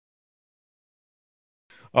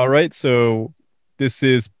All right, so this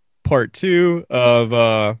is part two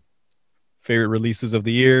of favorite releases of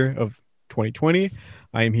the year of 2020.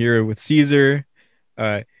 I am here with Cesar,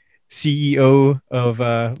 uh, CEO of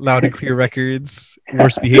Loud and Clear Records,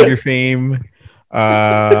 Worst Behavior fame.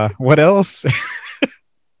 What else?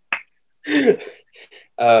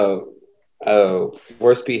 Oh,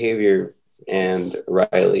 worst behavior and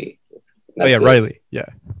Riley. Oh yeah, That's it. Riley. Yeah,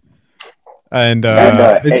 and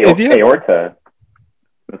And do you have? aorta.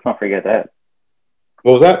 Let's not forget that.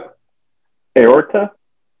 What was that? Aorta.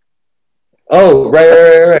 Oh,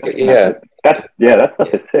 right. That's Yeah, that's yeah. That stuff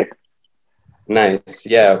is sick. nice.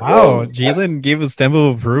 Yeah. Wow, Jalen gave a stamp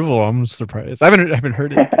of approval. I'm surprised. I haven't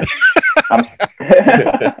heard it.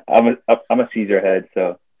 I'm I'm a Caesar head,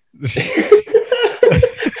 so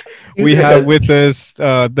We have with us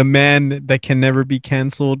the man that can never be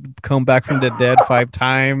canceled, come back from the dead 5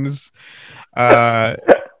 times. Uh,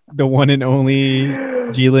 the one and only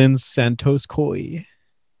Jalen Santos Koi.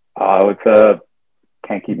 what's up?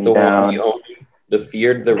 Can't keep me the one, the down. only, the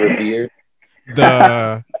feared, the revered.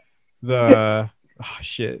 The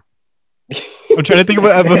shit. I'm trying to think of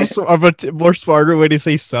a more smarter way to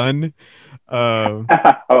say son. Uh,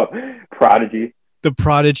 Oh, prodigy. the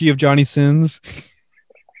prodigy of Johnny Sins.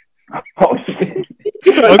 Oh shit.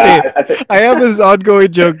 Okay, I think, I have this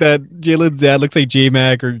ongoing joke that Jalen's dad looks like J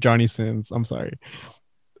Mac or Johnny Sins. I'm sorry.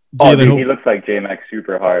 oh, Jalen, dude, he looks like J Max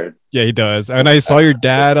super hard. yeah, he does. And I saw your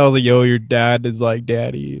dad. I was like, yo, your dad is like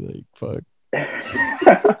daddy. Like, fuck.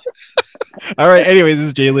 All right. Anyways, this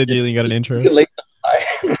is Jalen. Jalen got an intro.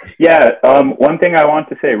 Yeah. One thing I want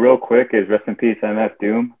to say real quick is rest in peace, MF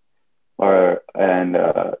Doom, and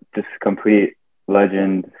just complete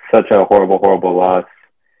legend. Such a horrible, horrible loss.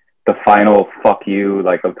 The final fuck you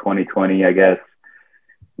like of 2020, I guess.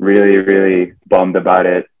 Really, really bummed about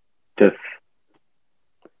it. Just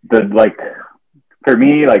the like for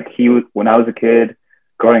me, like he was when I was a kid,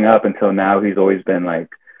 growing up until now, he's always been like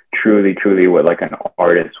truly, truly what like an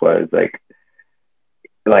artist was. Like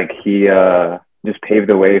he just paved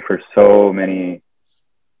the way for so many,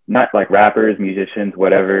 not like rappers, musicians,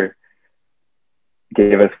 whatever.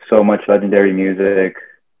 Gave us so much legendary music,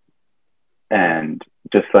 and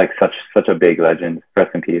just like such a big legend.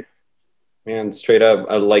 Rest in peace. Man, straight up,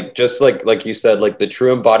 like just like you said, like the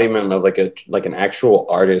true embodiment of like an actual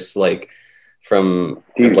artist, like from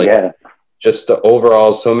Dude, like yeah. just the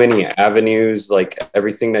overall so many avenues, like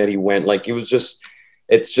everything that he went, like it was just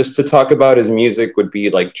it's just to talk about his music would be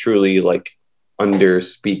like truly like under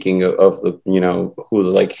speaking of the who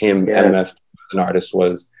like him Yeah. MF as an artist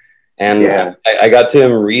was. And Yeah. I got to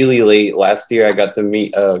him really late last year. I got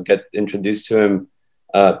to get introduced to him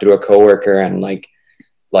through a coworker, and like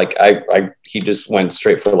he just went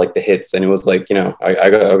straight for like the hits, and it was like I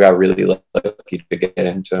got really lucky to get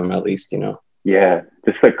into him at least. Yeah.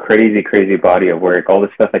 Just a crazy, crazy body of work. All the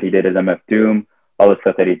stuff that he did as MF Doom, all the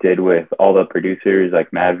stuff that he did with all the producers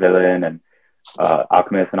like Mad Villain and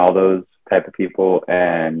Alchemist and all those type of people,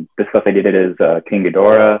 and the stuff that he did as King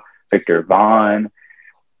Ghidorah, Victor Vaughn,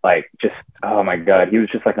 like just oh my god, he was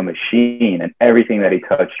just like a machine, and everything that he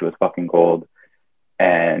touched was fucking gold.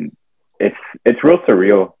 And it's real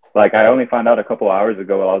surreal. Like I only found out a couple hours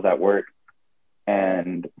ago while I was at work,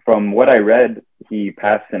 and from what I read, he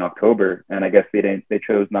passed in October, and I guess they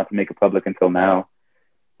chose not to make it public until now,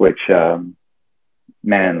 which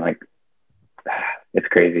man, like it's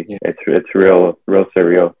crazy. Yeah. It's real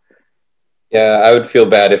surreal. Yeah, I would feel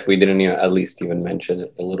bad if we didn't at least even mention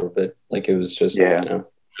it a little bit. Like it was just Yeah,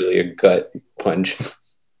 really a gut punch. for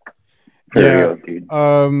Yeah. real, dude.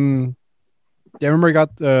 Yeah, I remember I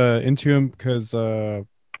got into him because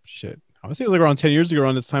shit. I would say it was like around 10 years ago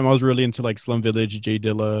around this time. I was really into like Slum Village, Jay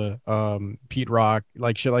Dilla, Pete Rock,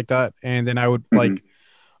 like shit like that. And then I would like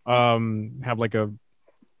have like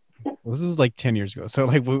this is like 10 years ago. So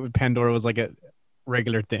like Pandora was like a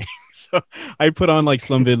regular thing. So I put on like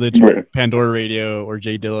Slum Village, Pandora Radio, or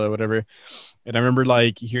Jay Dilla, whatever. And I remember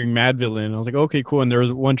like hearing Mad Villain. I was like, okay, cool. And there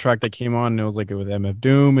was one track that came on and it was like with MF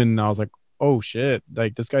Doom. And I was like, oh shit,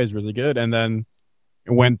 like this guy's really good. And then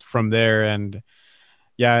it went from there. And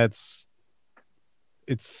yeah, it's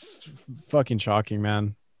fucking shocking,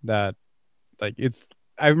 man. That like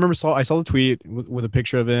I remember I saw the tweet with a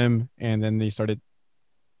picture of him, and then started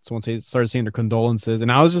saying their condolences,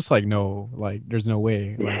 and I was just like, no, like there's no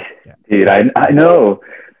way. Like, yeah. Dude, I know.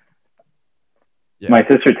 Yeah. My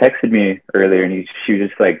sister texted me earlier, and she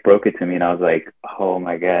just like broke it to me, and I was like, oh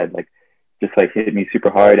my god, like just like hit me super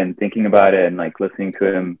hard. And thinking about it, and like listening to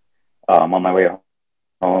him on my way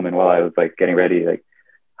home, and while I was like getting ready, like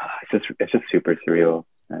it's just super surreal.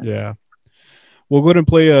 Yeah. We'll go ahead and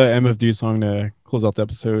play a MFD song to close out the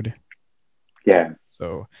episode. Yeah.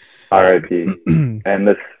 So, R.I.P.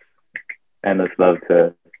 Endless, endless love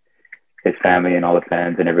to his family and all the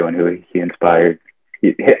fans and everyone who he inspired.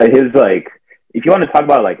 His like, if you want to talk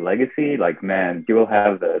about like legacy, like man, he will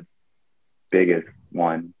have the biggest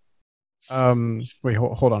one. wait,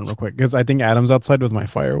 hold on real quick, because I think Adam's outside with my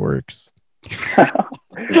fireworks.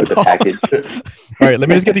 With the package. All right, let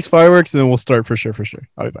me just get these fireworks and then we'll start for sure.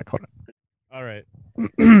 I'll be back. Hold on. All right.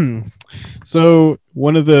 So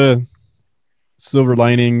one of the silver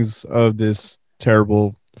linings of this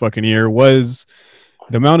terrible fucking year was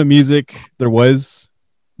the amount of music there was,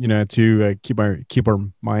 to keep our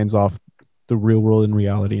minds off the real world and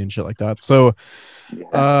reality and shit like that. So,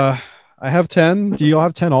 I have 10. Do you all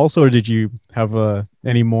have 10 also, or did you have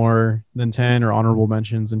any more than 10 or honorable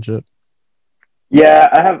mentions and shit?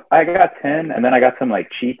 Yeah, I got 10, and then I got some like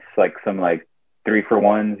cheats, like some like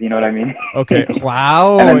 3-for-1s. You know what I mean? Okay.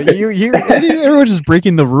 Wow. Everyone's just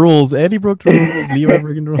breaking the rules. Eddie broke the rules. Levi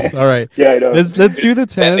breaking the rules. All right. Yeah, I know. Let's do the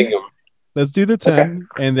 10. Let's do the 10,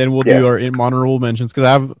 and then we'll do our honorable mentions,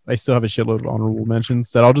 because I still have a shitload of honorable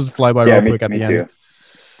mentions that I'll just fly by real quick at the end.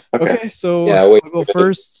 Okay, so I'll go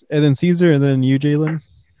first, and then Cesar, and then you, Jalen.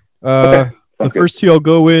 The first two I'll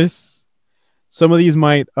go with. Some of these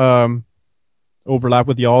might overlap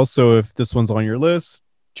with y'all, so if this one's on your list,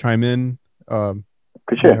 chime in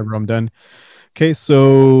whenever I'm done. Okay,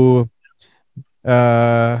 so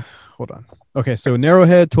hold on. Okay, so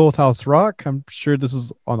Narrowhead, 12th House Rock. I'm sure this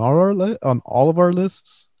is on all of our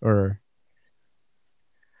lists, or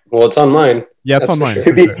well, it's on mine. Yeah, it's on mine. Sure.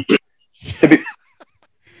 To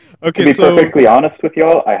be perfectly honest with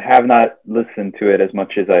y'all, I have not listened to it as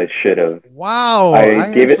much as I should have. Wow, I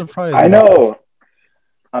am surprised. I know.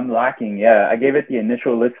 I'm lacking. Yeah, I gave it the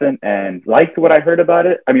initial listen and liked what I heard about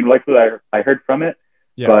it. I mean, liked what I heard from it,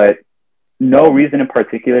 but no reason in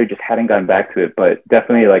particular. Just hadn't gotten back to it. But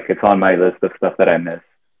definitely, like, it's on my list of stuff that I missed.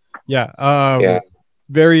 Yeah.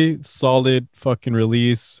 Very solid fucking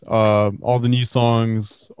release. All the new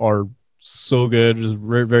songs are so good. Just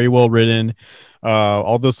very well written.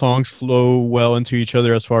 All the songs flow well into each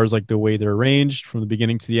other as far as like the way they're arranged from the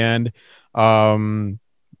beginning to the end.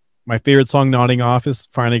 My favorite song, "Nodding Off," is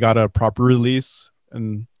finally got a proper release,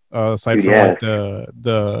 and aside from like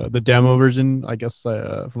the demo version, I guess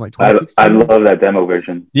from like 2016. I love that demo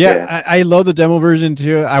version. Yeah. I love the demo version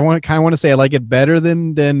too. I want to say I like it better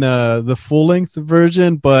than the full length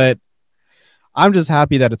version, but I'm just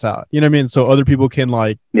happy that it's out. You know what I mean? So other people can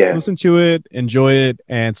listen to it, enjoy it,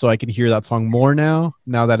 and so I can hear that song more now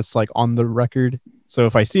that it's like on the record. So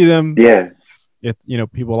if I see them, if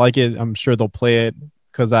people like it, I'm sure they'll play it.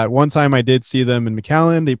 Because at one time I did see them in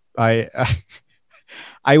McAllen.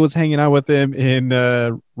 I was hanging out with them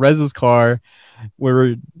in Rez's car. We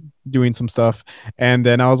were doing some stuff, and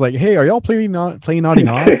then I was like, "Hey, are y'all playing Nodding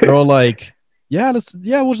Off?" They're all like, "Yeah,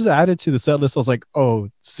 we'll just add it to the set list." I was like, "Oh,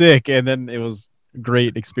 sick!" And then it was a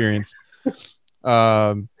great experience.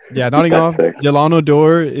 Nodding Off. Delano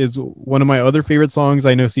Door is one of my other favorite songs.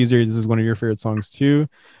 I know, Cesar, this is one of your favorite songs too.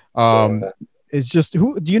 It's just,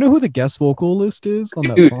 do you know who the guest vocalist is on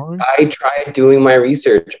that song? I tried doing my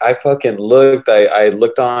research. I fucking looked. I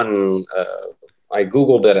looked on. I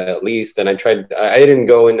Googled it at least, and I tried. I didn't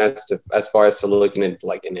go in as far as to looking at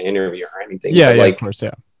like an interview or anything. Yeah, of course,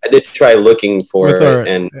 yeah. I did try looking for it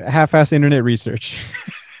and half-ass internet research.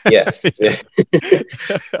 Yes, yeah.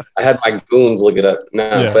 I had my goons look it up.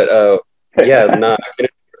 I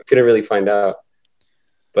couldn't really find out.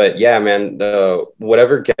 But yeah, man,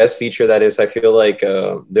 whatever guest feature that is, I feel like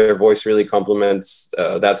their voice really complements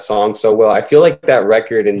that song so well. I feel like that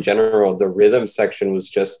record in general, the rhythm section was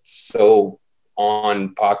just so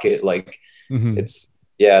on pocket. Like it's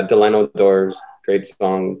Delano Doors, great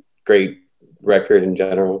song, great record in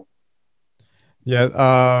general. Yeah,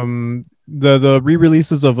 the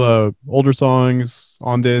re-releases of older songs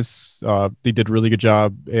on this, they did a really good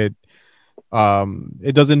job. It's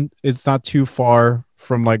not too far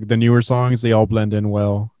from like the newer songs. They all blend in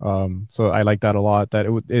well. So I like that a lot, that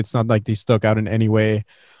it's not like they stuck out in any way.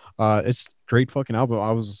 It's great fucking album.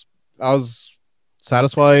 I was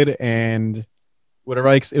satisfied, and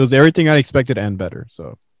it was everything I expected and better.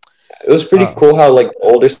 So it was pretty cool how like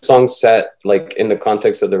older songs sat like in the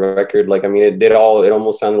context of the record. Like, I mean, it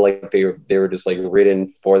almost sounded like they were just like written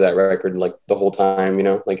for that record like the whole time,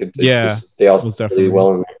 like they all sound really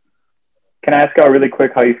well in there. Can I ask y'all really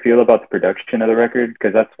quick how you feel about the production of the record?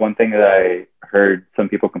 Because that's one thing that I heard some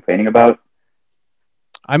people complaining about.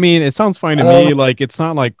 I mean, it sounds fine to me. Like, it's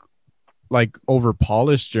not like over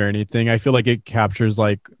polished or anything. I feel like it captures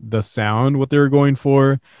like the sound, what they were going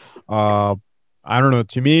for. I don't know.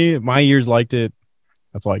 To me, my ears liked it.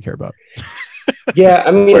 That's all I care about. Yeah,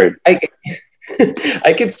 I mean,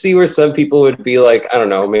 I could see where some people would be like, I don't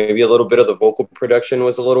know, maybe a little bit of the vocal production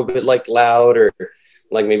was a little bit like loud, or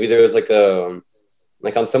like maybe there was like a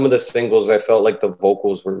like on some of the singles I felt like the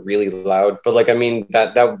vocals were really loud. But like I mean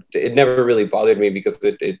that it never really bothered me because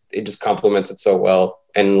it just complements it so well.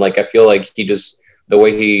 And like I feel like he just, the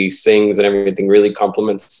way he sings and everything really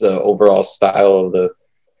complements the overall style of the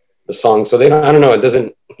song. So they don't, I don't know, it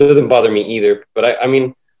doesn't bother me either. But I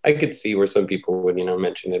mean I could see where some people would,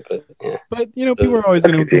 mention it, but yeah. But people are always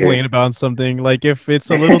going to complain about something. Like if it's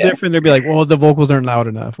a little different, they'll be like, "Well, the vocals aren't loud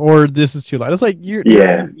enough," or "This is too loud." It's like you're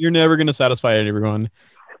never going to satisfy everyone.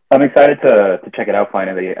 I'm excited to check it out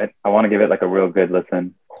finally. I want to give it like a real good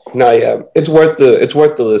listen. No, yeah, it's worth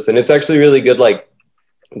the listen. It's actually really good. Like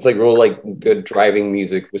it's like real like good driving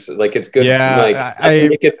music. Like it's good. Yeah, like I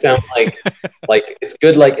make it sound like like it's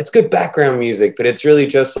good. Like it's good background music, but it's really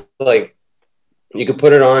just like you can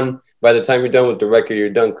put it on. By the time you're done with the record, you're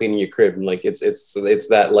done cleaning your crib. And like it's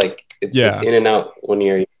that like it's in and out when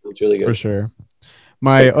you're. It's really good for sure.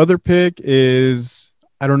 My other pick is,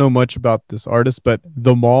 I don't know much about this artist, but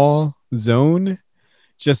The Mall Zone.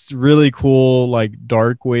 Just really cool, like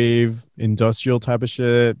dark wave industrial type of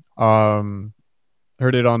shit.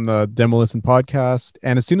 Heard it on the Demo Listen podcast,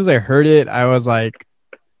 and as soon as I heard it, I was like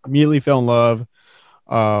immediately fell in love.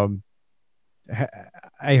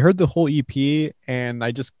 I heard the whole EP and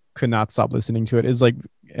I just could not stop listening to it. It's like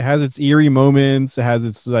it has its eerie moments, it has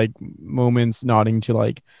its like moments nodding to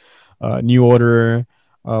like New Order,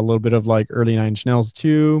 a little bit of like early Nine Inch Nails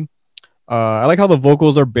too. I like how the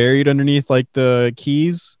vocals are buried underneath like the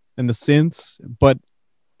keys and the synths, but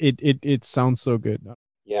it sounds so good.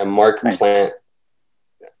 Yeah, Mark Plant.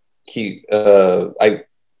 He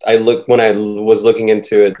I looked when I was looking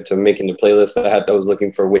into it to making the playlist. I was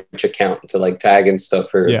looking for which account to like tag and stuff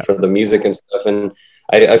for the music and stuff, and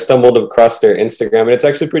I stumbled across their Instagram, and it's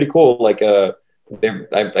actually pretty cool. Like I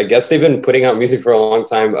guess they've been putting out music for a long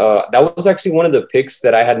time. That was actually one of the picks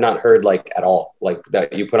that I had not heard like at all. Like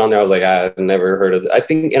that you put on there, I was like, I've never heard of it. I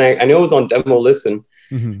think, and I know it was on Demo Listen,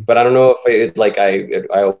 but I don't know if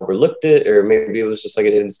I overlooked it, or maybe it was just like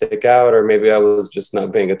it didn't stick out, or maybe I was just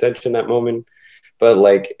not paying attention that moment. But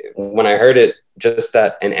like when I heard it, just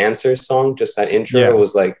that an answer song, just that intro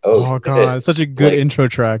was like, oh god, it's such a good intro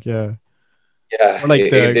track. Yeah, or like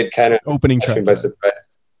it did kind of opening catch track me by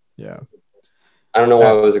surprise. Yeah, I don't know why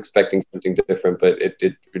I was expecting something different, but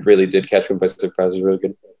it really did catch me by surprise. It was really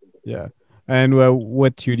good. Yeah, and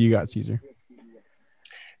what two do you got, Cesar?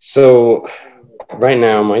 So right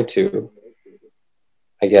now, my two,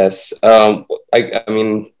 I guess. I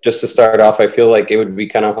mean, just to start off, I feel like it would be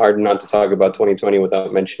kind of hard not to talk about 2020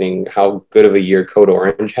 without mentioning how good of a year Code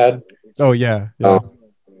Orange had. Oh yeah.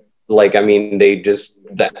 Like, I mean,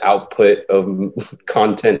 the output of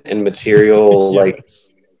content and material, like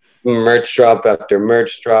merch drop after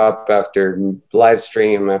merch drop after live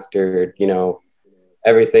stream after,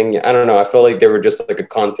 everything. I don't know. I felt like they were just like a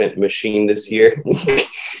content machine this year.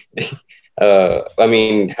 I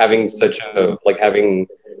mean, having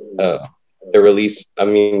the release, I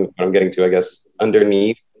mean, what I'm getting to, I guess,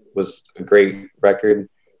 Underneath was a great record.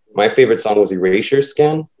 My favorite song was Erasure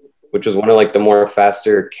Scan, which was one of like the more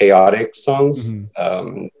faster, chaotic songs.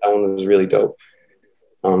 That one was really dope.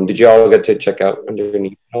 Did you all get to check out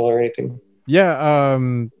Underneath or anything? Yeah,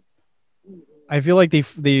 I feel like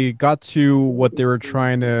they got to what they were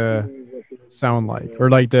trying to sound like, or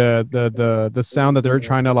like the sound that they were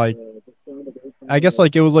trying to like. I guess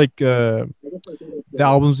like it was like the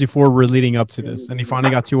albums before were leading up to this, and they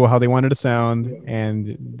finally got to how they wanted to sound,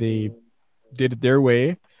 and they did it their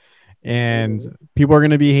way. And people are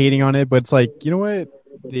gonna be hating on it, but it's like, you know what,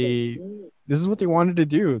 this is what they wanted to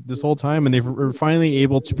do this whole time, and they were finally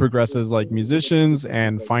able to progress as like musicians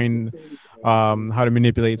and find how to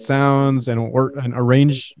manipulate sounds and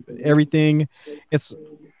arrange everything.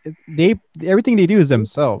 Everything they do is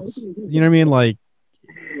themselves. You know what I mean? Like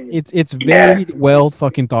it's very well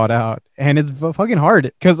fucking thought out, and it's fucking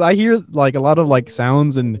hard because I hear like a lot of like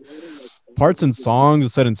sounds and parts in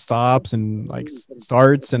songs, sudden stops and like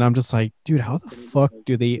starts, and I'm just like, dude, how the fuck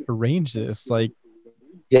do they arrange this? Like,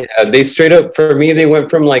 yeah, they straight up, for me, they went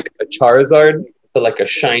from like a Charizard to like a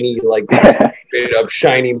shiny, like straight up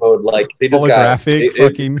shiny mode. Like they just holographic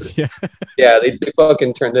fucking they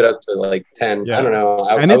fucking turned it up to like 10. I don't know.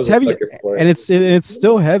 And it's heavy, and it's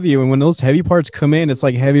still heavy. And when those heavy parts come in, it's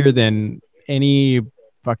like heavier than any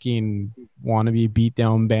fucking wannabe beat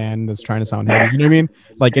down band that's trying to sound heavy. You know what I mean?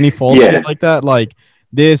 Like any false shit like that. Like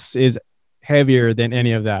this is heavier than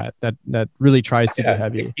any of that really tries to be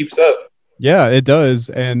heavy. It keeps up. Yeah, it does.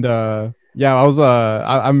 And I'm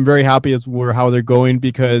very happy as for how they're going,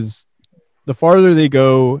 because the farther they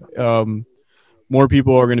go, more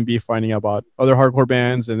people are going to be finding out about other hardcore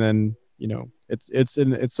bands, and then it's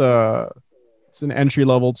an entry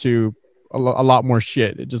level to a lot more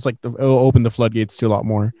shit. It just like it'll open the floodgates to a lot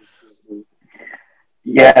more.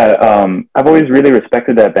 Yeah, I've always really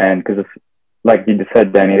respected that band because, like you just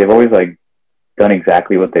said, Danny, they've always like done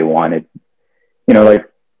exactly what they wanted. Like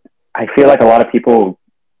I feel like a lot of people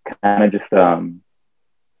kind of just how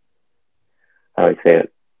do I say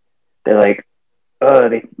it? They're like,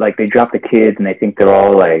 they drop the kids and they think they're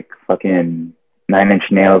all like fucking Nine Inch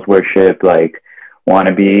Nails worship, like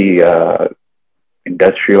wanna be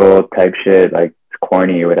industrial type shit, like it's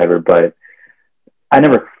corny or whatever. But I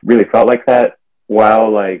never really felt like that. While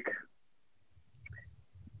like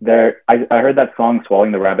I heard that song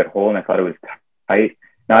 "Swallowing the Rabbit Hole" and I thought it was tight.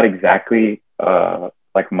 Not exactly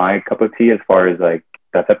like my cup of tea as far as like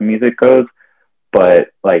that type of music goes, but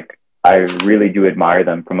like I really do admire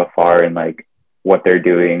them from afar and like what they're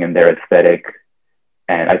doing and their aesthetic,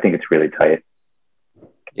 and I think it's really tight.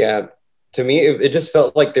 Yeah, to me, it just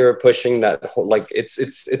felt like they were pushing that whole, like it's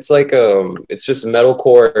like it's just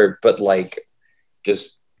metalcore, but like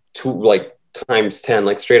just like times 10,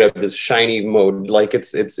 like straight up this shiny mode. Like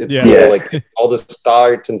it's cool. Like all the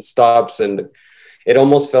starts and stops, and it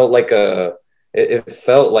almost felt like it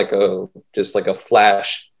felt like just like a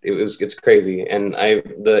flash. It's crazy, and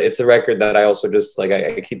it's a record that I also just like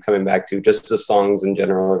I keep coming back to. Just the songs in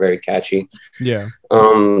general are very catchy. Yeah.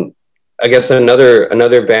 I guess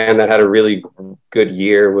another band that had a really good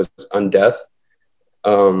year was Undeath.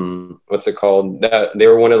 What's it called? They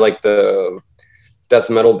were one of like the death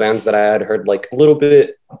metal bands that I had heard like a little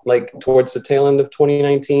bit like towards the tail end of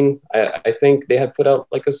 2019. I think they had put out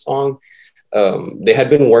like a song. They had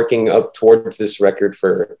been working up towards this record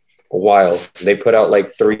for a while. They put out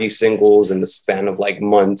like 3 singles in the span of like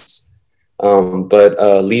months.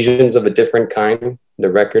 But Legions of a Different Kind,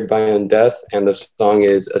 the record by Undeath, and the song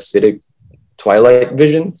is Acidic Twilight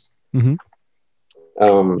Visions. Mm-hmm.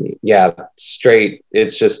 Yeah, straight.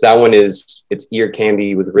 It's just that one it's ear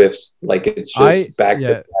candy with riffs. Like it's just back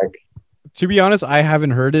to back. To be honest, I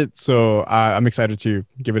haven't heard it, so I'm excited to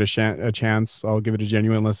give it a chance. I'll give it a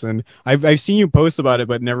genuine listen. I've seen you post about it,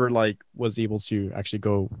 but never like was able to actually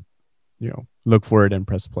go, look for it and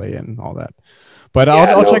press play and all that. But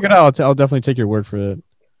I'll check it out. I'll definitely take your word for it.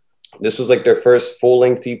 This was like their first full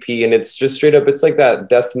length EP, and it's just straight up. It's like that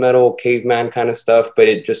death metal caveman kind of stuff, but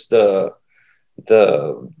it just the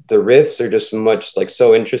riffs are just much like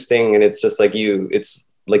so interesting, and it's just like you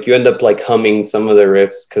end up like humming some of the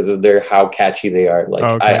riffs because of how catchy they are.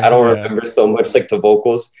 Like I don't remember so much like the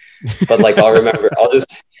vocals, but like I'll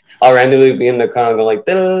randomly be in the car and go like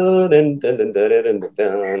and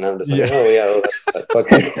I'm just like, oh yeah, that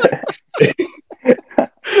fucking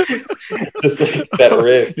just like that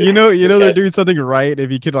riff. They're doing something right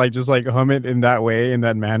if you could like just like hum it in that way, in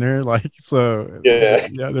that manner. Like so yeah,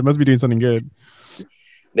 they must be doing something good.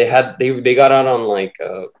 They got out on like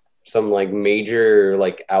some like major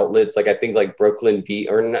like outlets, like I think like Brooklyn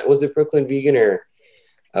was it Brooklyn Vegan or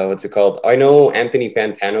what's it called? I know Anthony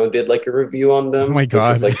Fantano did like a review on them. Oh my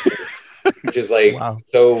god, which is like wow.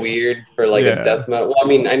 So weird for like a death metal. Well, I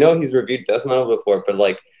mean, I know he's reviewed death metal before, but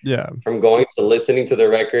like from going to listening to the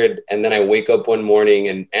record, and then I wake up one morning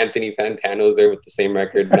and Anthony Fantano's there with the same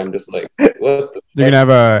record, and I'm just like, what? They're gonna have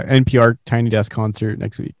a NPR Tiny Desk concert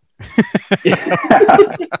next week.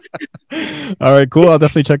 All right, cool. I'll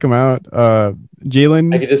definitely check them out.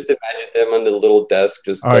 Jalen, I could just imagine them on the little desk,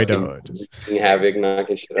 just wreaking havoc,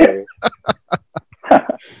 knocking shit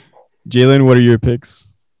out. Jalen, what are your picks?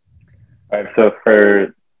 All right, so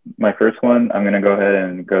for my first one, I'm gonna go ahead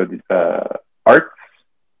and go Arts.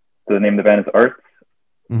 So the name of the band is Arts,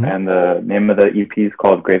 and the name of the EP is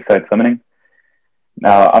called Graveside Summoning.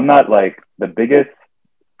 Now, I'm not like the biggest.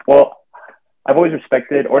 Well, I've always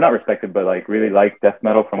respected, or not respected, but like really liked death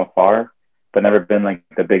metal from afar, but never been like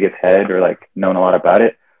the biggest head or like known a lot about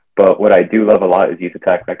it. But what I do love a lot is Youth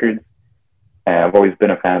Attack Records, and I've always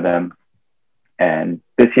been a fan of them. And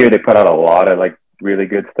this year they put out a lot of like really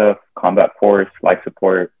good stuff, Combat Force, Life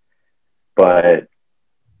Support. But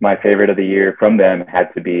my favorite of the year from them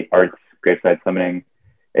had to be Arts Graveside Summoning.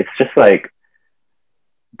 It's just like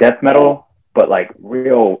death metal, but like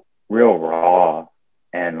real raw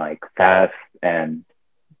and like fast and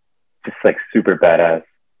just like super badass.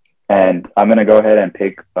 And I'm gonna go ahead and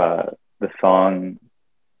pick the song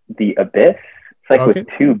 "The Abyss." It's like with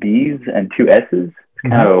 2 B's and 2 S's. It's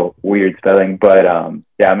kind of weird spelling, but I'm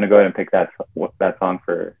gonna go ahead and pick that song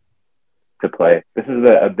to play. This is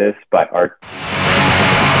 "The Abyss" by Art.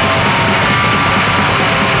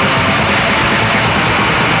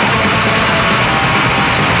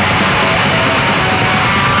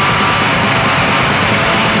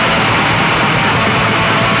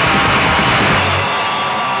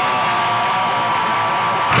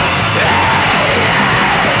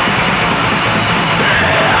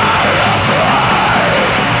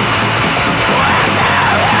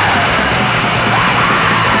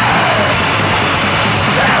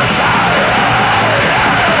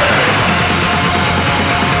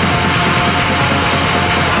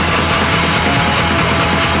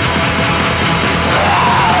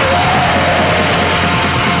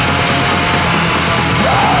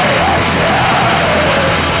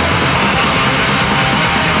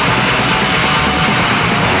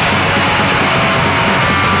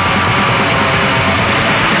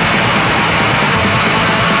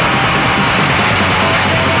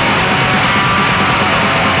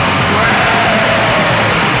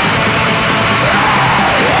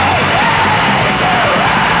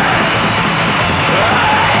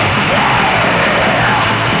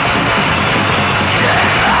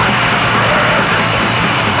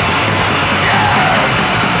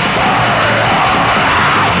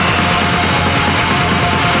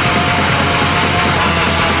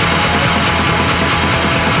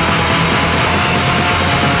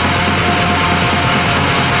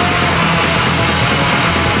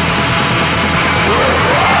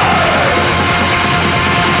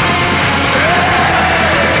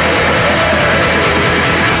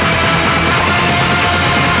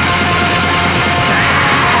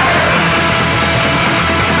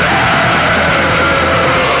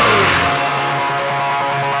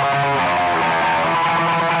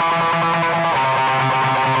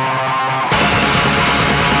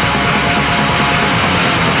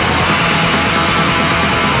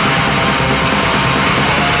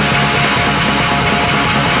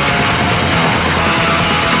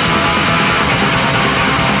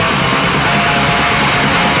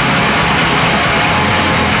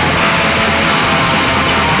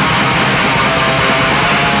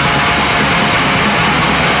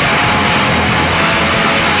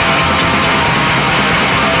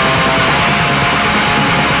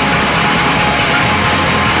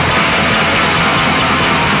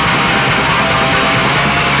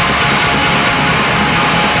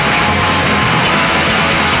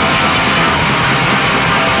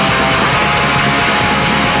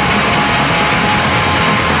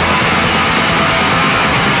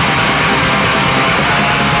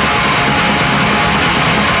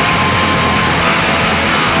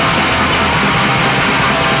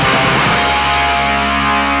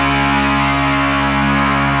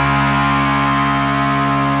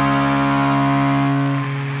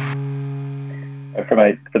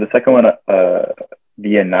 for the second one,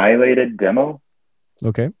 the Annihilated demo.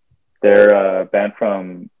 Okay. They're a band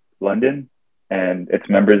from London, and it's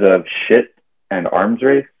members of Shit and Arms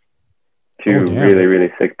Race. Two really,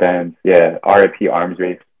 really sick bands. Yeah, RIP Arms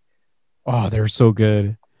Race. Oh, they're so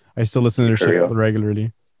good. I still listen to their shit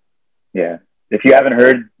regularly. Yeah. If you haven't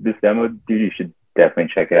heard this demo, dude, you should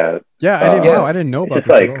definitely check it out. Yeah, I didn't know about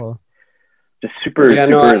this at all. Just super, I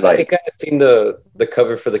like... think I had seen the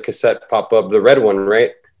cover for the cassette pop up, the red one,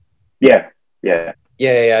 right? Yeah.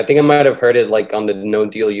 I think I might have heard it like on the No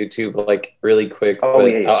Deal YouTube, like really quick. Oh, but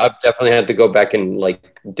yeah. I definitely had to go back and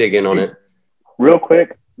like dig in on it. Real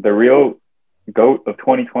quick, the real GOAT of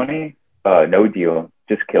 2020, No Deal,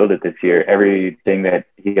 just killed it this year. Everything that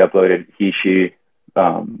he uploaded, she,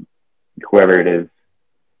 whoever it is,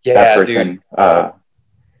 that person,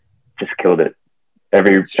 just killed it.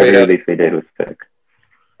 Every release they did was sick.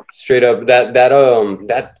 Straight up, that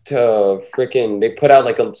freaking, they put out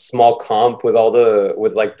like a small comp with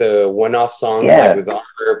like the one-off songs, like with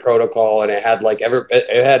Armor Protocol, and it had like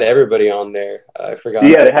it had everybody on there. I forgot.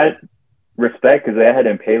 Yeah, it had respect because they had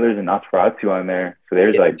Impalers and Nosferatu on there, so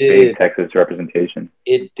there's big Texas representation.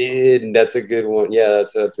 It did. That's a good one. Yeah,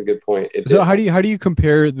 that's a good point. So how do you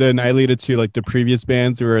compare the Annihilated to like the previous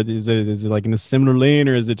bands, or is it like in a similar lane,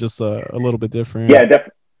 or is it just a little bit different? Yeah,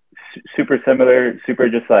 super similar, super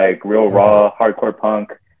just like real raw hardcore punk.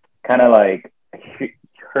 Kind of like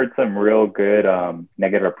heard some real good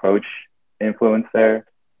Negative Approach influence there.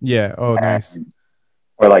 Yeah. Oh, nice.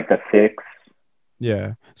 Or like the Six.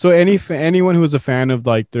 Yeah. So anyone who is a fan of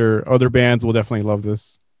like their other bands will definitely love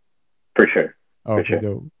this. For sure. Okay, for sure.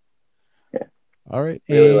 Dope. Yeah. All right.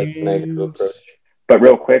 Really like Negative Approach. But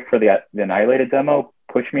real quick for the Annihilated demo,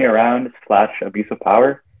 Push Me Around / Abuse of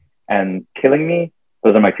Power and Killing Me.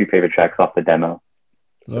 Those are my two favorite tracks off the demo.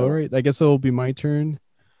 So. All right. I guess it'll be my turn.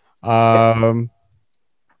 My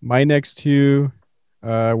next two,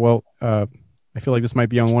 I feel like this might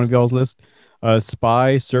be on one of y'all's list.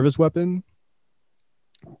 Spy Service Weapon.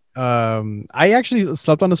 I actually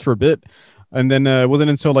slept on this for a bit, and then it wasn't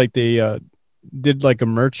until like they did like a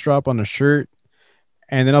merch drop on a shirt,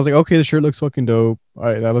 and then I was like, okay, the shirt looks fucking dope. All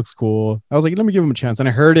right, that looks cool. I was like, let me give them a chance, and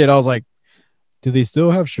I heard it. I was like, do they still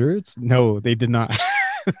have shirts? No, they did not.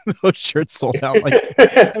 Those shirts sold out like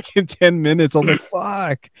in 10 minutes. I was like,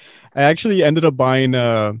 fuck. I actually ended up buying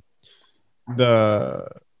a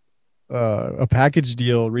package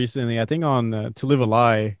deal recently, I think on To Live a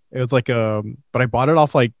Lie. It was like but I bought it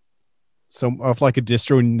off like a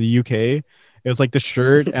distro in the UK. It was like the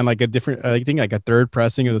shirt and like a different, I think like a third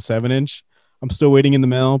pressing of the 7-inch. I'm still waiting in the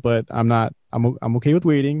mail, but I'm okay with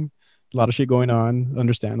waiting. A lot of shit going on,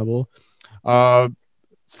 understandable. 4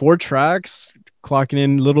 tracks, clocking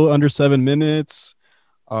in a little under 7 minutes.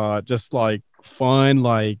 Just like fun,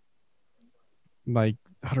 like I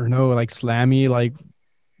don't know, like slammy, like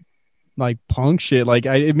punk shit. Like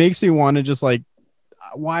it makes me want to just like,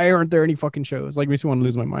 why aren't there any fucking shows? Like makes me want to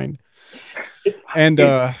lose my mind. And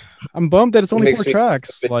I'm bummed that it's only 4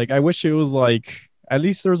 tracks. Like I wish it was like at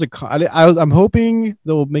least there was I'm hoping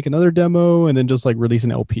they'll make another demo and then just like release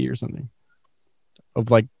an LP or something of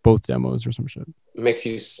like both demos or some shit. Makes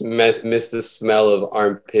you miss the smell of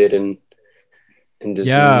armpit and just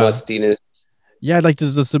mustiness. Yeah, like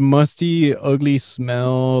there's this musty, ugly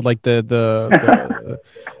smell, like the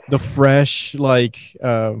fresh, like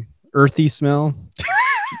earthy smell.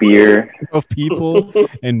 Beer of people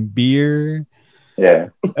and beer. Yeah.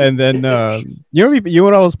 And then you know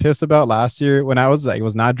what I was pissed about last year when I was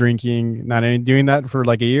not drinking, doing that for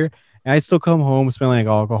like a year, and I'd still come home smelling like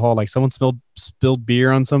alcohol, like someone spilled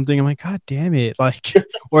beer on something. I'm like, God damn it. Like,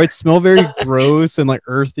 or it smelled very gross and like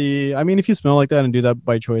earthy. I mean, if you smell like that and do that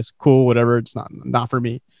by choice, cool, whatever. It's not for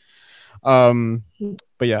me. But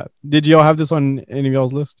yeah, did y'all have this on any of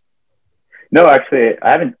y'all's list? No, actually,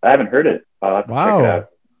 I haven't heard it. I'll have to check it out.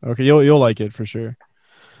 Okay, you'll like it for sure.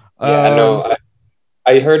 Yeah, no,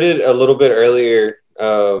 I heard it a little bit earlier.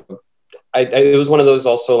 It was one of those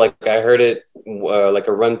also, like I heard it like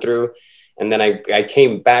a run through, and then I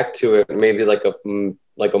came back to it maybe like a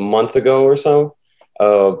month ago or so.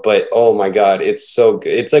 But oh my God, it's so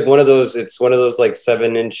good. It's like one of those like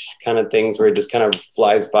 7-inch kind of things where it just kind of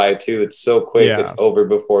flies by too. It's so quick. Yeah. It's over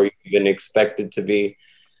before you even expect it to be.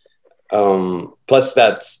 Plus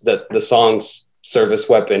the song's Service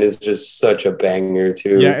Weapon is just such a banger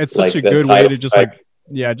too. Yeah, it's such a good way to just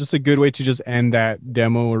just a good way to just end that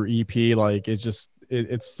demo or EP. Like it's just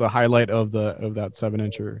it's the highlight of that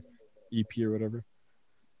 7-inch or EP or whatever.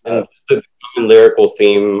 And the lyrical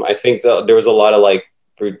theme, I think there was a lot of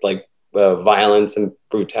violence and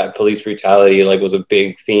police brutality, like was a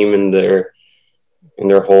big theme in there. in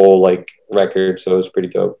their whole like record, so it was pretty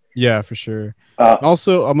dope. Yeah, for sure. Uh,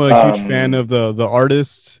 Also, I'm a huge fan of the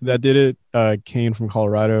artist that did it. Kane from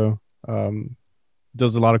Colorado.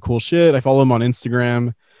 Does a lot of cool shit. I follow him on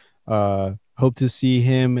Instagram. Hope to see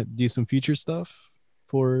him do some future stuff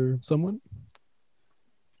for someone.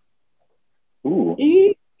 ooh.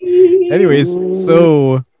 Anyways,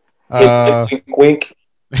 so Wink, wink.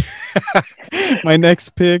 my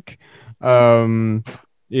next pick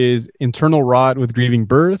is Internal Rot with Grieving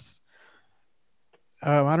Birth.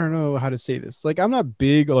 I don't know how to say this. Like, I'm not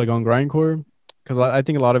big like on grindcore because I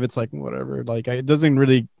think a lot of it's like whatever. Like, it doesn't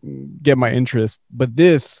really get my interest. But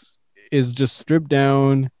this is just stripped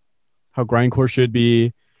down how grindcore should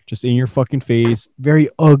be, just in your fucking face, very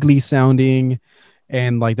ugly sounding.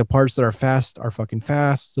 And like the parts that are fast are fucking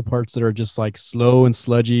fast. The parts that are just like slow and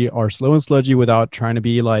sludgy are slow and sludgy without trying to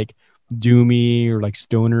be like doomy or like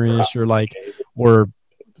stonerish or like, or,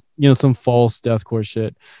 you know, some false deathcore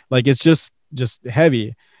shit. Like it's just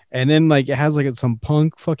heavy. And then like it has like some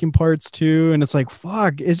punk fucking parts too. And it's like,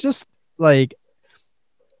 fuck, it's just like,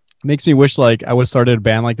 makes me wish like I would have started a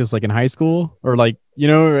band like this like in high school or like, you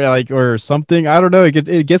know, like or something. I don't know.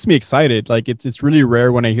 It gets me excited. Like it's really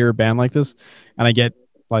rare when I hear a band like this and I get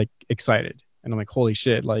like excited and I'm like, holy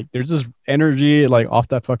shit, like there's this energy like off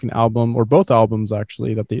that fucking album or both albums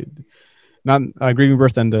actually that they not Grieving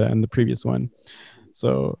Birth and the previous one.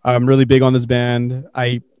 So I'm really big on this band.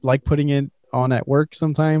 I like putting it on at work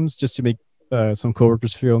sometimes just to make some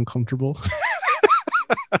coworkers feel uncomfortable.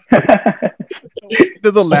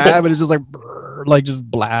 To the lab and it's just like brrr, like just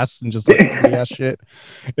blasts and just like yeah shit.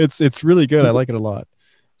 It's really good. I like it a lot.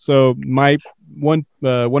 So my one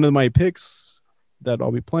of my picks that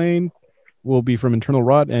I'll be playing will be from Internal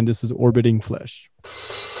Rot, and this is Orbiting Flesh.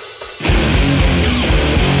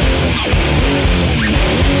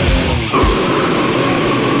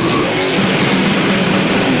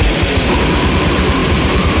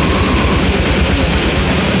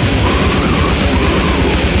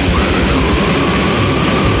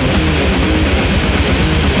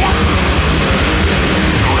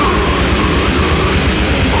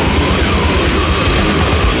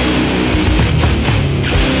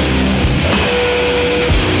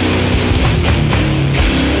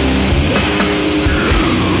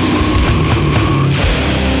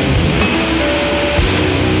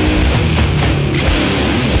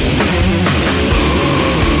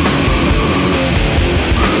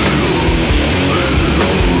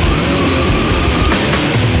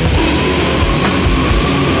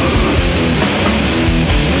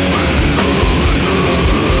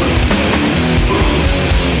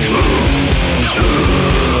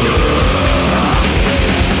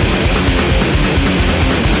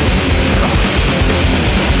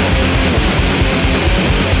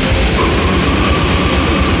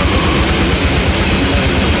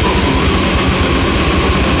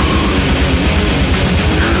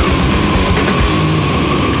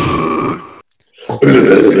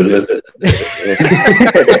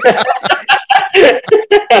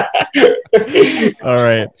 All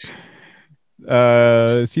right.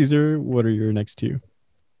 Cesar, what are your next two?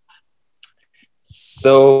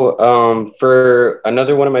 So for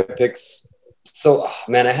another one of my picks, so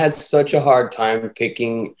man, I had such a hard time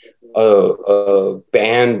picking a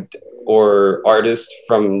band or artist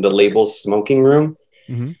from the label Smoking Room.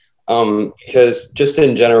 Mm-hmm. Because just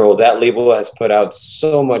in general, that label has put out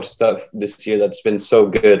so much stuff this year that's been so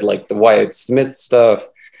good, like the Wyatt Smith stuff,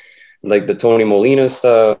 like the Tony Molina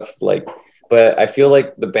stuff, like. But I feel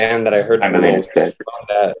like the band that I heard the most from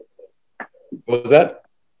that, what was that?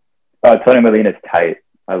 Tony Molina's tight.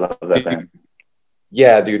 I love that band.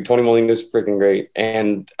 Yeah, dude, Tony Molina's freaking great,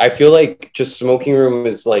 and I feel like just Smoking Room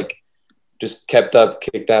is like just kept up,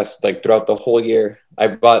 kicked ass like throughout the whole year. I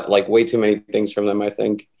bought like way too many things from them, I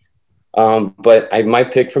think. But my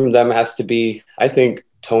pick from them has to be, I think,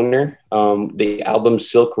 Toner, the album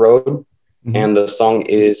Silk Road, mm-hmm. and the song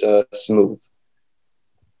is Smooth.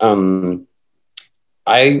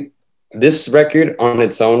 This record on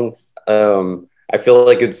its own, I feel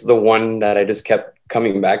like it's the one that I just kept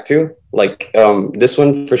coming back to. Like this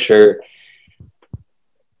one for sure.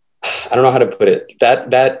 I don't know how to put it.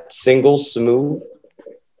 That single Smooth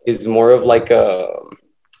is more of like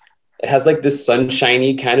it has like this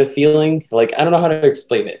sunshiny kind of feeling. Like, I don't know how to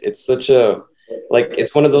explain it. It's such a, like,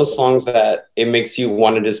 it's one of those songs that it makes you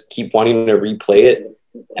want to just keep wanting to replay it.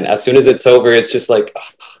 And as soon as it's over, it's just like, oh,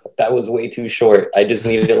 that was way too short. I just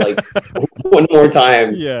needed it like one more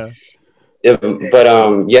time. Yeah.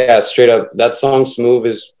 But yeah, straight up, that song Smooth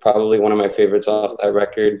is probably one of my favorites off that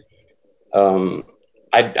record.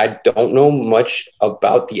 I don't know much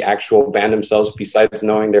about the actual band themselves besides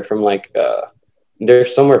knowing they're from like they're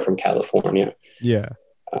somewhere from California. Yeah.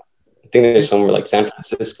 I think they're somewhere like San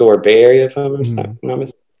Francisco or Bay Area, if I'm not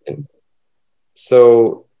mistaken.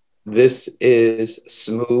 So this is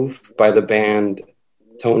Smooth by the band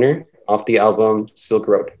Toner off the album Silk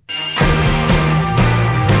Road.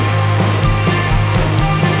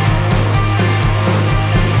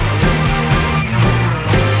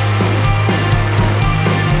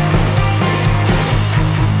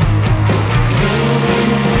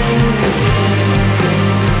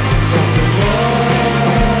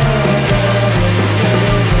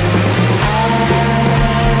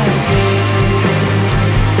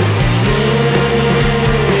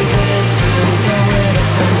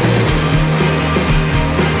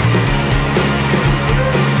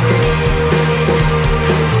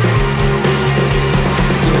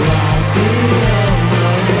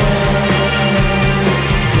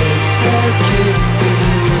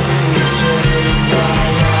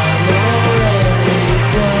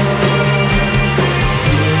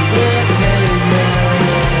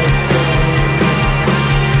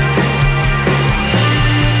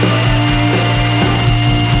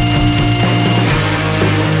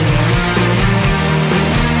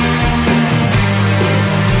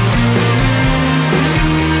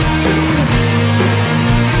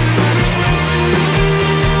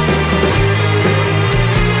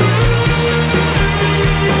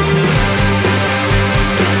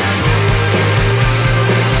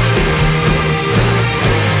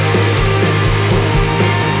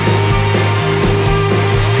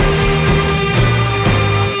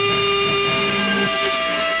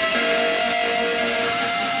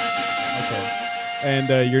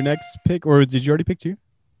 Your next pick, or did you already pick two?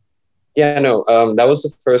 Yeah, no, that was the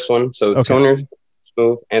first one. So okay. Toner,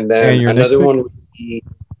 Smooth, and then another one would be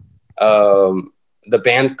the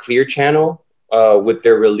band Clear Channel with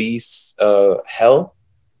their release Hell,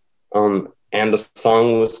 and the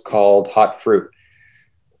song was called Hot Fruit.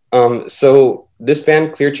 So this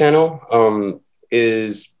band Clear Channel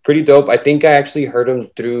is pretty dope. I think I actually heard them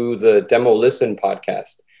through the Demo Listen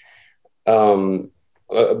podcast.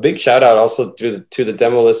 A big shout out also to the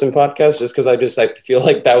Demo Listen podcast, just because I feel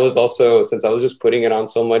like that was also, since I was just putting it on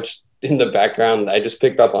so much in the background, I just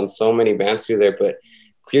picked up on so many bands through there. But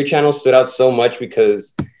Clear Channel stood out so much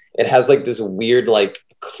because it has like this weird, like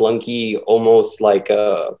clunky, almost like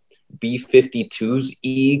a B-52s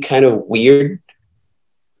E kind of weird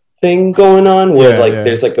thing going on, where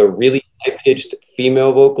there's like a really high-pitched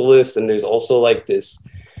female vocalist, and there's also like this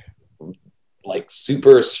like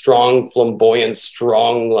super strong, flamboyant,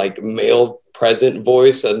 strong, like male present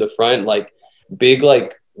voice on the front, like big,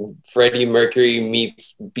 like Freddie Mercury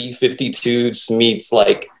meets B-52s meets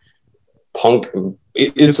like punk.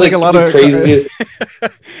 It's like a lot of craziest.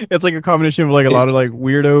 It's like a combination of like a lot of like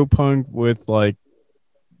weirdo punk with like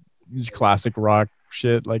just classic rock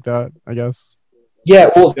shit like that, I guess. Yeah,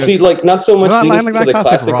 well, see, like not so much like the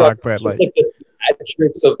classic rock, but like the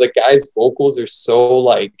theatrics of the guys' vocals are so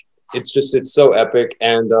like it's so epic,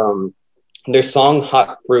 and their song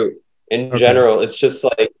Hot Fruit in general, it's just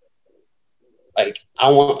like I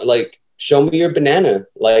want, like, show me your banana.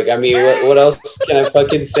 Like, I mean, what else can I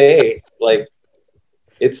fucking say? Like,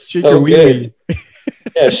 it's shake so good.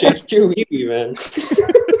 Yeah, shake your wee-wee, man.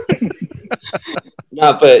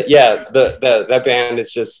 Nah, but yeah, that band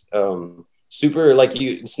is just super, like,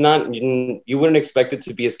 you wouldn't expect it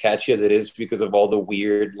to be as catchy as it is because of all the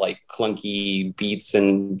weird, like, clunky beats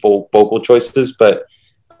and vocal choices, but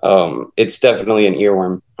it's definitely an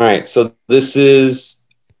earworm. All right, so this is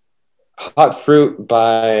Hot Fruit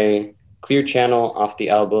by Clear Channel off the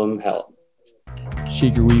album Hell.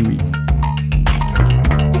 Shake your wee wee.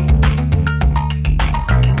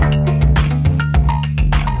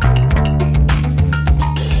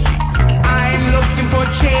 I'm looking for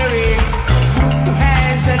cherries. Who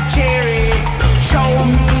has a cherry? Show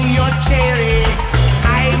me your cherry.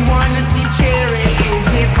 I wanna see cherries.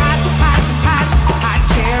 It's hot, hot, hot, hot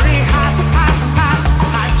cherry, hot, hot, hot,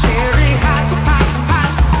 hot cherry, hot, hot,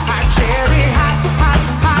 hot, hot cherry, hot, hot,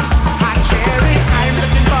 hot, hot cherry. I'm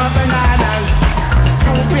looking for bananas.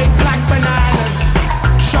 Two big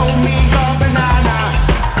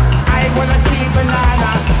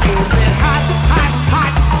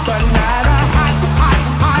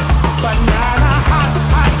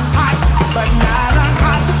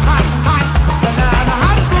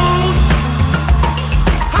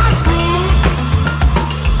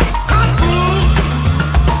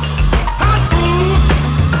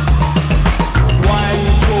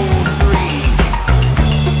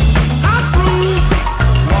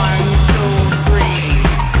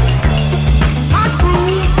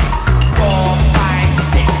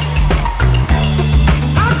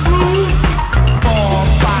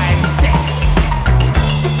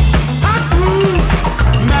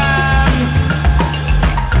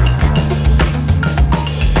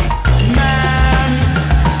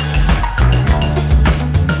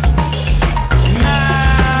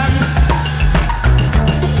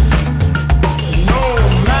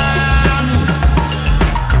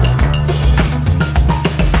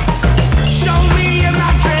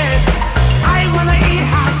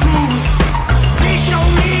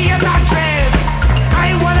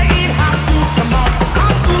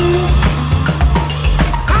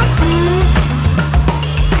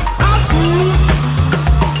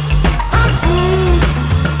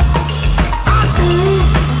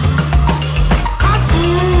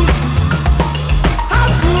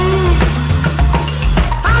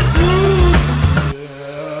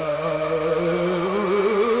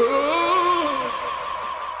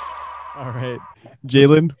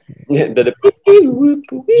Jalen. The-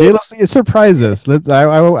 Jalen, surprise us.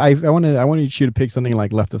 I want you to pick something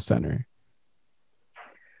like left of center.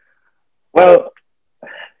 Well,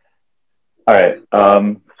 all right.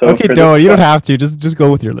 So Okay, for don't. this You don't have to. Just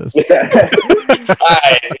go with your list.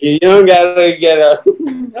 Alright, you don't gotta get a.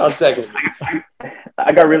 I'll technically.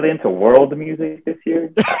 I got really into world music this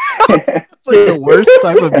year. Like the worst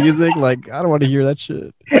type of music. Like I don't want to hear that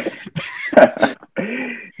shit.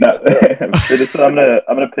 No, for this one, I'm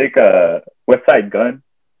gonna pick West Side Gun.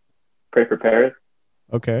 Pray for Paris.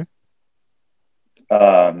 Okay.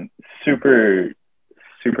 Super,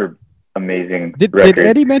 super amazing Did record.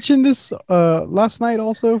 Eddie mention this last night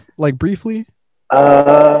also, like briefly?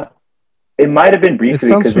 It might have been briefly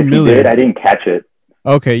sounds because if he familiar. did, I didn't catch it.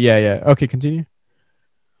 Okay, yeah. Okay, continue.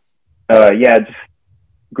 Yeah, just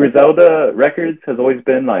Griselda Records has always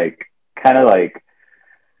been like kind of like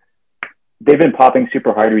they've been popping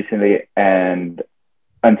super hard recently, and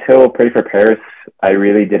until Pray for Paris, I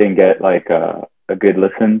really didn't get like a good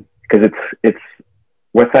listen because it's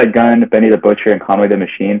West Side Gun, Benny the Butcher, and Conway the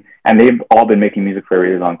Machine, and they've all been making music for a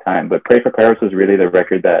really long time. But Pray for Paris was really the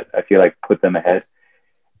record that I feel like put them ahead,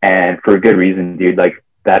 and for a good reason, dude. Like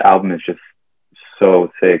that album is just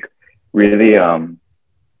so sick. Really,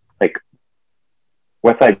 like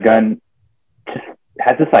West Side Gun just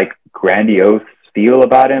has this like grandiose feel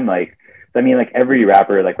about him. Like, I mean, like every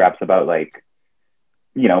rapper like raps about like,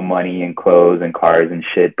 you know, money and clothes and cars and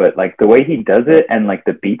shit, but like the way he does it and like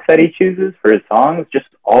the beats that he chooses for his songs just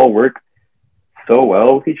all work so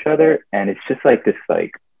well with each other, and it's just like this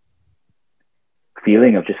like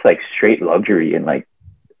feeling of just like straight luxury, and like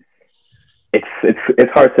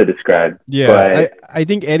it's hard to describe. Yeah, but I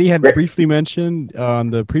think Eddie had briefly mentioned on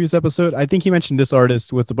the previous episode. I think he mentioned this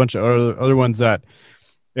artist with a bunch of other ones that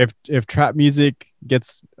if trap music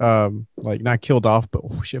gets like not killed off, but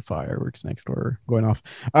oh shit, fireworks next door going off.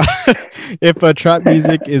 If trap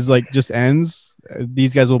music is like just ends,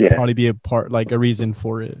 these guys will probably be a part, like a reason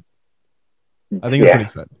for it. I think that's what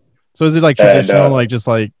he said. So is it like traditional, like just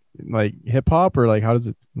like hip hop, or like how does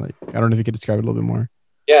it like? I don't know if you could describe it a little bit more.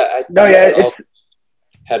 Yeah, I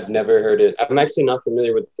had never heard it. I'm actually not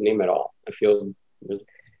familiar with the name at all. I feel really...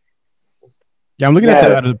 Yeah, I'm looking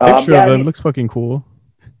at a picture of him. It looks fucking cool.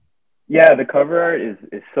 Yeah, the cover art is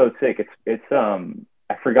so sick. It's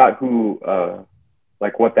I forgot who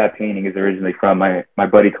like what that painting is originally from. My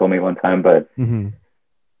buddy told me one time, but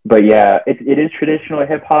but yeah, it is traditional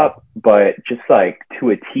hip hop, but just like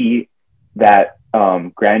to a T, that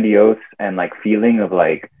grandiose and like feeling of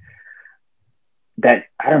like that,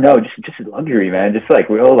 I don't know, just luxury, man. Just like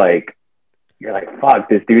real, like you're like, fuck,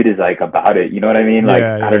 this dude is like about it. You know what I mean? Like,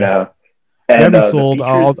 I don't know. And me sold.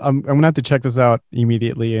 I'm gonna have to check this out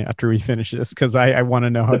immediately after we finish this because I want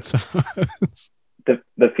to know how it sounds.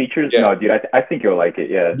 The features, no, dude, I think you'll like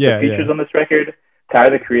it. Yeah, the features on this record,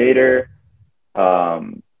 Tyler the Creator,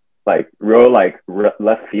 like real like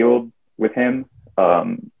left field with him.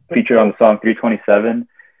 Featured on the song 327.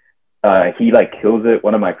 He like kills it.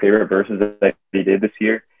 One of my favorite verses that he did this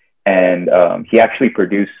year, and he actually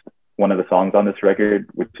produced one of the songs on this record,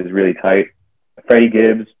 which is really tight. Freddie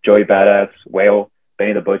Gibbs, Joey Badass, Whale,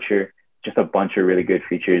 Benny the Butcher, just a bunch of really good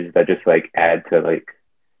features that just like add to like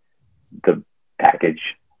the package.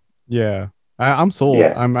 Yeah, I'm sold.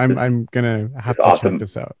 Yeah, I'm gonna have to check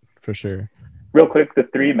this out for sure. Real quick, the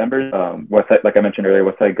three members, Westside, like I mentioned earlier,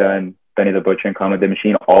 West Side Gun, Benny the Butcher, and Conway the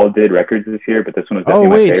Machine, all did records this year, but this one was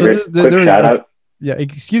definitely my favorite. So quick shout out. Yeah,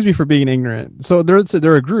 excuse me for being ignorant. So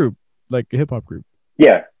they're a group, like a hip hop group.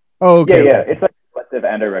 Yeah. Oh, okay. Yeah. It's like a collective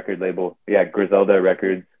and a record label. Yeah, Griselda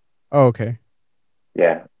Records. Oh, okay.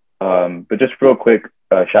 Yeah. But just real quick,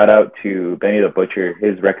 shout out to Benny the Butcher.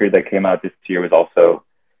 His record that came out this year was also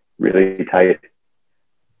really tight.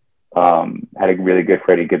 Had a really good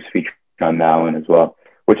Freddie Gibbs feature on that one as well,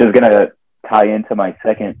 which is gonna tie into my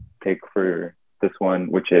second pick for this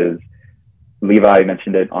one, which is Levi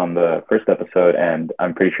mentioned it on the first episode, and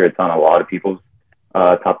I'm pretty sure it's on a lot of people's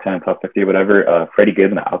top 10, top 50, whatever. Freddie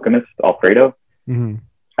Gibbs and the Alchemist, Alfredo. Mm-hmm.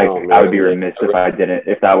 I would be remiss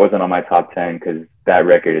if that wasn't on my top 10, because that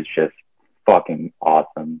record is just fucking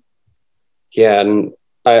awesome. Yeah, and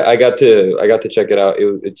I got to check it out.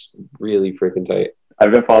 It's really freaking tight.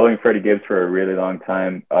 I've been following Freddie Gibbs for a really long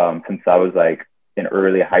time, since I was like in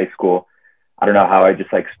early high school. I don't know how I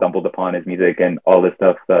just like stumbled upon his music and all this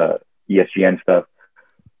stuff, ESGN stuff,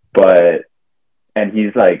 and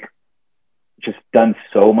he's like just done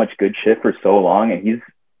so much good shit for so long, and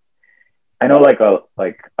I know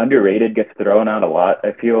like underrated gets thrown out a lot.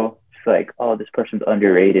 I feel just like, oh, this person's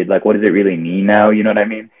underrated. Like, what does it really mean now? You know what I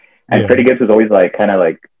mean? And Freddie Gibbs was always like kind of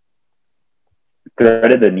like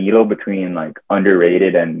threaded the needle between like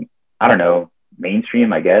underrated and, I don't know,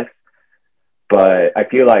 mainstream, I guess. But I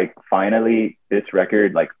feel like finally this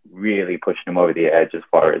record like really pushed him over the edge as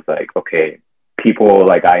far as like, okay, people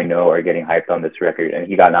like I know are getting hyped on this record, and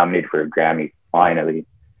he got nominated for a Grammy finally.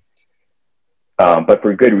 But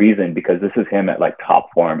for good reason, because this is him at like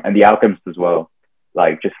top form, and The Alchemist as well,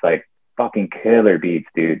 like just like fucking killer beats,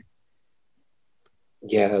 dude.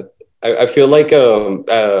 Yeah, I feel like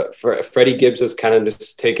Freddie Gibbs has kind of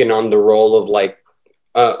just taken on the role of like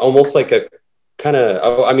almost like a kind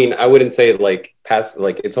of, I mean, I wouldn't say like past,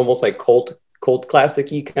 like it's almost like cult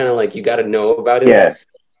classic-y, kind of like you got to know about it. Yeah.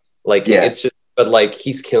 Like it's just, but like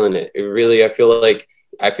he's killing it. It really, I feel like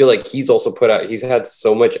he's also he's had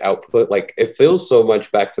so much output. Like it feels so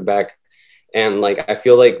much back to back, and like I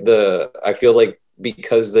feel like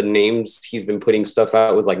because the names he's been putting stuff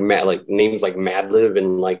out with like names like Madlib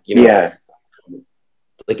and like, you know,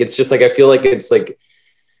 like it's just like I feel like it's like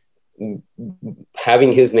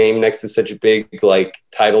having his name next to such big like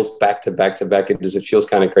titles back to back to back, it feels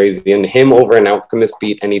kind of crazy. And him over an Alchemist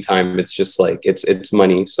beat anytime, it's just like it's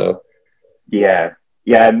money. So yeah,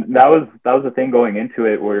 and that was the thing going into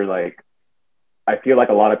it, where like I feel like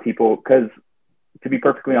a lot of people, because to be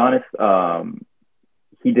perfectly honest,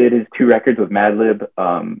 he did his 2 records with Madlib,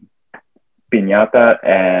 Piñata,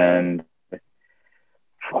 and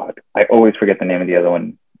I always forget the name of the other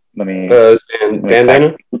one.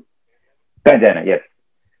 Bandana, yes.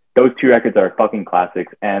 Those 2 records are fucking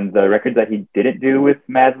classics, and the records that he didn't do with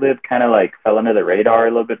Madlib kind of like fell under the radar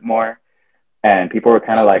a little bit more, and people were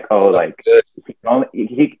kind of like, oh, like the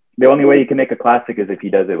only way he can make a classic is if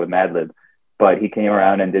he does it with Madlib. But he came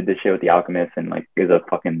around and did this shit with The Alchemist, and like is a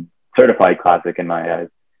fucking certified classic in my eyes.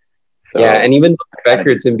 So, yeah, and even the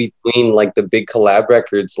records in between, like the big collab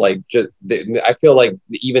records, like I feel like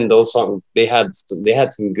even those songs, they had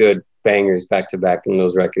some good bangers back to back in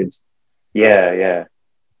those records. Yeah.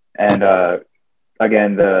 And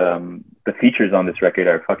again, the features on this record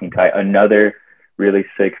are fucking tight. Another really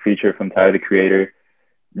sick feature from Tyler the Creator.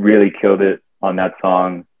 Really killed it on that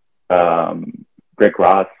song. Rick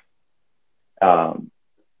Ross,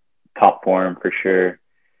 top form for sure.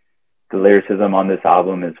 The lyricism on this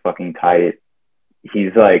album is fucking tight.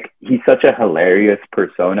 He's such a hilarious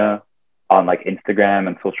persona on like Instagram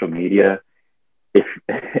and social media. If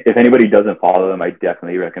anybody doesn't follow him, I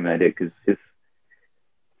definitely recommend it, because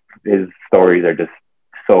his stories are just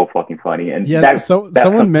so fucking funny. And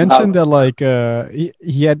someone mentioned that like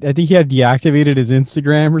he had, I think he had deactivated his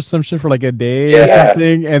Instagram or some shit for like a day or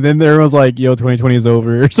something, and then there was like, yo, 2020 is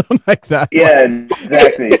over or something like that. Yeah,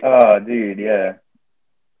 exactly. Oh, dude, yeah.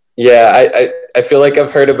 Yeah, I feel like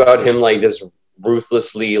I've heard about him like just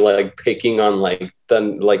ruthlessly like picking on like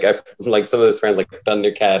some of his friends like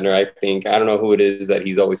Thundercat, or I don't know who it is that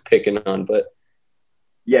he's always picking on, but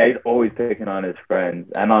yeah, he's always picking on his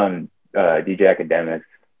friends and on DJ Academics.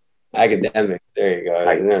 There you go.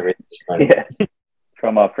 Yeah.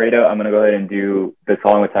 From Fredo, I'm gonna go ahead and do the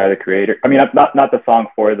song with Tyler the Creator. I mean, not the song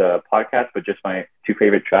for the podcast, but just my 2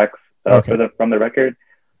 favorite tracks from the record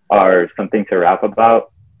are "Something to Rap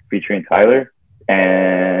About" featuring Tyler,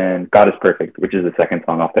 and "God Is Perfect," which is the second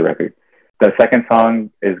song off the record. The second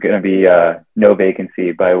song is going to be "No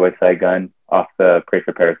Vacancy" by West Side Gun off the Pray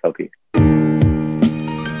for Paris LP.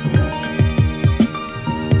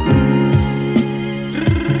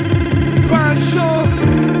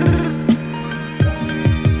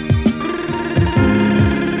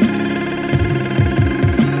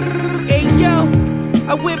 Hey yo,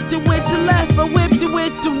 I whipped it with the left, I whipped it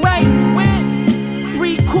with the right.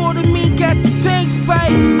 3/4 me got the tank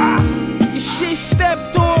fight. Your shit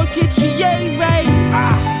stepped on, get your yay right.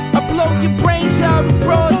 I blow your brains out in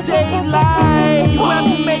broad daylight. You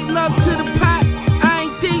ever made love to the pot? I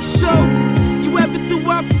ain't think so. You ever threw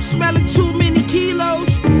up from smelling too many kilos?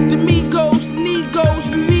 The Migos, the Negos,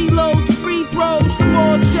 we reload the free throws. The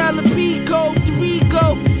more Jalapeco, the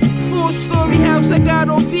Rico. 4-story house I got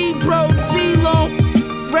on V-Bro, the V-Loan.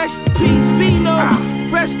 Rest in peace, Vino.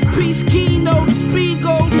 Rest in peace, Kino. The speed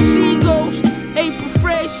goes, the seagulls. April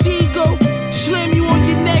Fresh, Seagull. Slim you on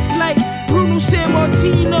your neck like Bruno San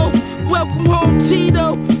Martino. Welcome home,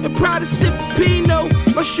 Tito. And proud to sip a Pinot.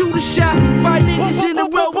 My shooter shot 5 niggas in a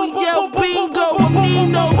row. We yell bingo. I'm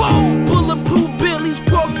Nino. Bulletproof Billy's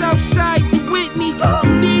parked outside the Whitney.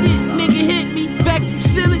 You need it, nigga, hit me. Vacuum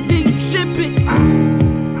seal it, then you ship it.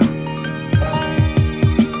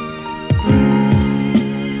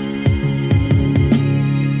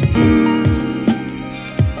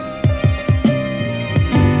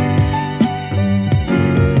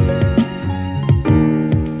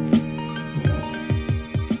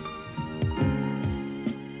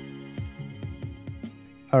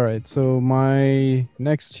 All right. So my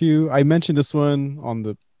next two, I mentioned this one on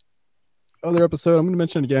the other episode. I'm gonna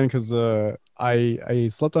mention it again because I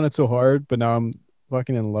slept on it so hard, but now I'm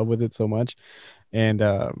fucking in love with it so much. And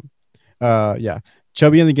yeah,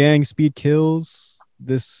 Chubby and the Gang, Speed Kills.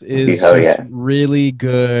 This is Hell just yeah. really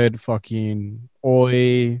good fucking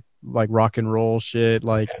oi, like rock and roll shit,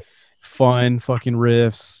 like fun fucking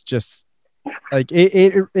riffs. Just like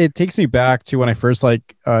it takes me back to when I first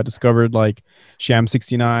like discovered like Sham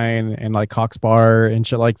 69 and like Cox Bar and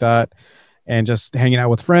shit like that, and just hanging out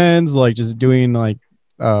with friends, like just doing like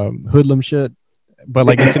hoodlum shit, but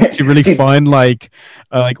like listening to really fun like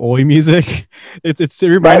oi music. It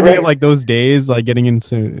reminded me of like those days, like getting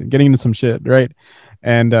into some shit, right?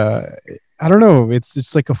 And I don't know, it's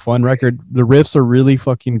just like a fun record. The riffs are really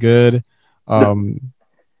fucking good. The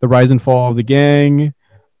rise and fall of the gang.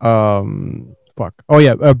 Fuck. Oh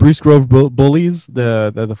yeah, Bruce Grove Bullies.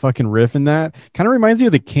 The fucking riff in that kind of reminds me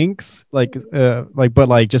of the Kinks, like but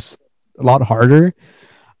like just a lot harder.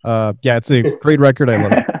 Yeah, it's a great record. I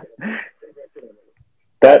love it.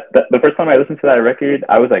 That the first time I listened to that record,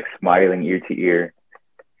 I was like smiling ear to ear.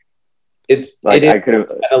 It's Like it I could have,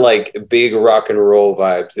 kind of like big rock and roll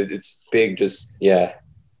vibes. It's big, just yeah.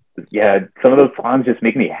 yeah. Some of those songs just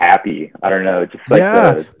make me happy. I don't know, just like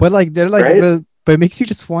Yeah, but like they're like right? but it makes you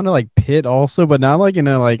just want to like pit also, but not like in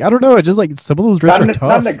a like I don't know. It's just like some of those riffs are not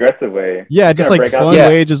tough. an aggressive way. Yeah, just Just gonna like break out fun Yeah.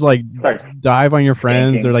 way, just like Start dive on your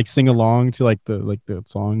friends skanking. or like sing along to like the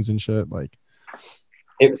songs and shit. Like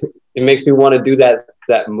It makes me want to do that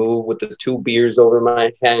move with the two beers over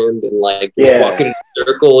my hand and like just Yeah. walking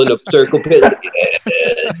in a circle pit.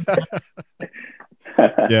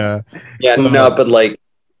 yeah, Yeah, So- no, but like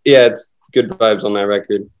yeah, it's good vibes on that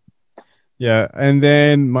record. yeah. And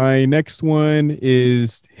then my next one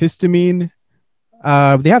is Histamine.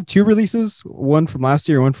 They have two releases, one from last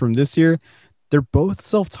year, one from this year. They're both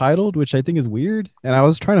self-titled, which I think is weird. And I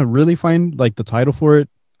was trying to really find like the title for it.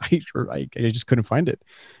 I just couldn't find it.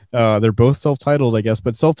 They're both self-titled, I guess,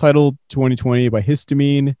 but self-titled 2020 by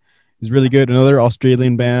Histamine is really good. Another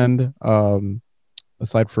Australian band,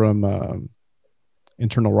 aside from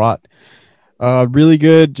Internal Rot. Really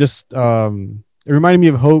good. Just it reminded me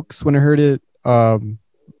of Hoax when I heard it.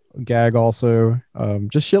 Gag also.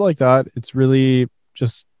 Just shit like that. It's really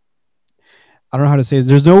just I don't know how to say this.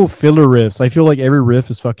 There's no filler riffs. I feel like every riff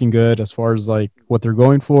is fucking good as far as like what they're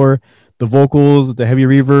going for. The vocals, the heavy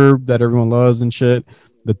reverb that everyone loves and shit.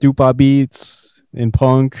 The dupa beats in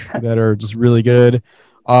punk that are just really good.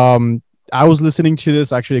 I was listening to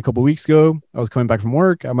this actually a couple weeks ago. I was coming back from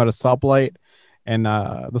work. I'm at a stoplight, and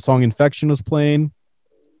the song "Infection" was playing.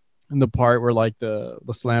 And the part where like the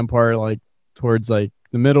slam part, like towards like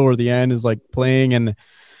the middle or the end, is like playing, and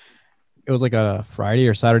it was like a Friday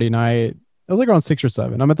or Saturday night. It was like around 6 or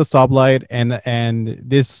 7. I'm at the stoplight, and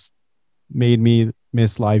this made me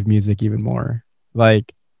miss live music even more.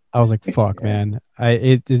 Like I was like, fuck, man.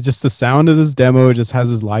 It just the sound of this demo just has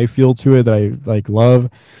this live feel to it that I like love,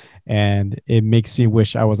 and it makes me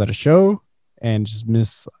wish I was at a show, and just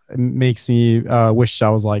makes me wish I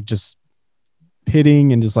was like just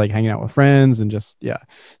pitting and just like hanging out with friends and just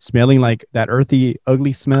smelling like that earthy,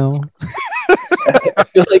 ugly smell. I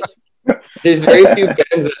feel like there's very few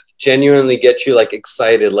bands that genuinely get you like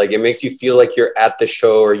excited. Like it makes you feel like you're at the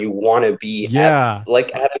show or you want to be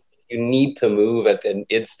you need to move at an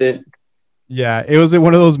instant. Yeah, it was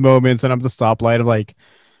one of those moments, and I'm at the stoplight of like,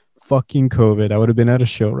 fucking COVID. I would have been at a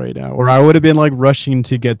show right now, or I would have been like rushing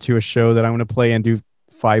to get to a show that I'm going to play and do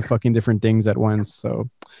 5 fucking different things at once. So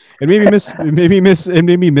it made me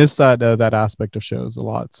miss that aspect of shows a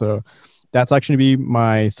lot. So that's actually be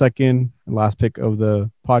my second and last pick of the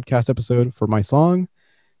podcast episode for my song.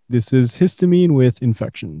 This is Histamine with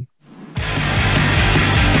Infection.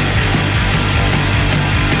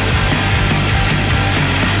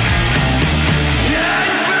 Yeah.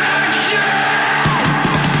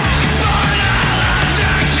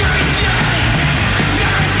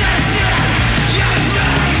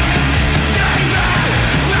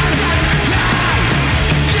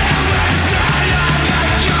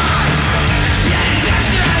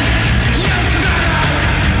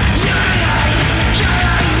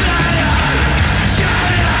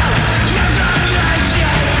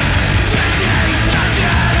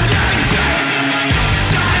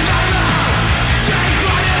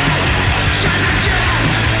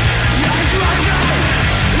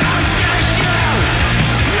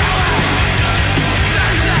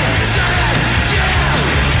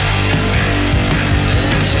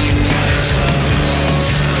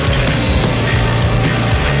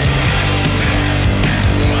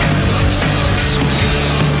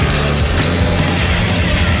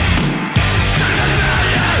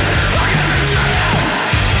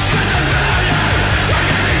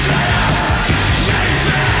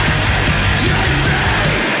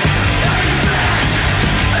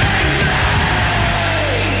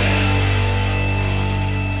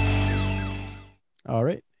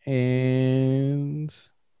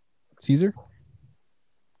 Caesar?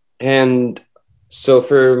 And so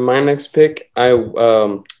for my next pick,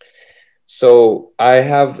 so I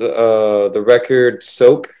have the record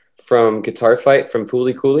 "Soak" from Guitar Fight from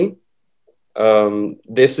Fooly Cooley.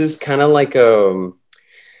 This is kind of like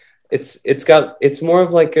it's more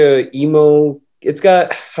of like a emo. It's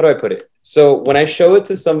got, how do I put it? So when I show it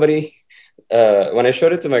to somebody, when I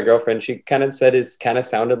showed it to my girlfriend, she kind of said it kind of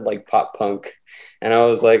sounded like pop punk, and I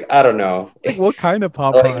was like, I don't know, Like what kind of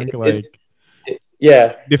pop like punk? Like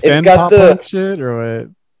yeah, it's defend got pop the. punk shit or what?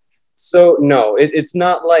 So no, it's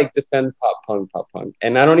not like defend pop punk,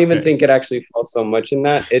 and I don't even Okay. think it actually falls so much in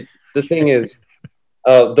that. The thing is,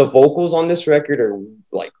 the vocals on this record are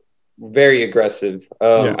like very aggressive.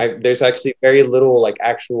 Yeah. There's actually very little like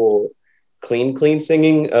actual clean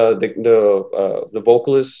singing. The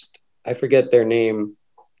vocalist, I forget their name.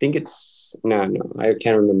 I think it's no, I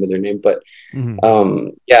can't remember their name, but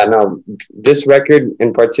Mhm. yeah, no, this record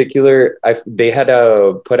in particular, they had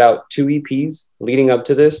put out 2 EPs leading up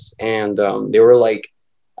to this, and they were like,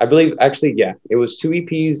 I believe actually, yeah, it was 2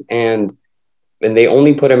 EPs, and they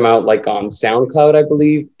only put them out like on SoundCloud, I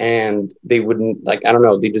believe, and they wouldn't, like, I don't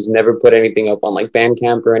know, they just never put anything up on like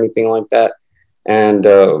Bandcamp or anything like that, and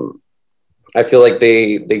I feel like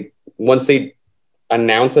they once they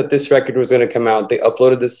announced that this record was going to come out, they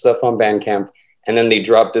uploaded this stuff on Bandcamp, and then they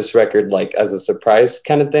dropped this record like as a surprise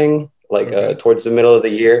kind of thing, like Okay. towards the middle of the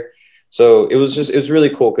year. So it was really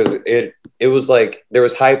cool because it was like there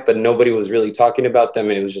was hype, but nobody was really talking about them,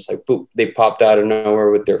 and it was just like boop, they popped out of nowhere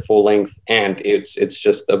with their full length, and it's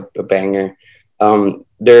just a banger.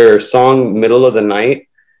 Their song "Middle of the Night"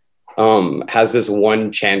 has this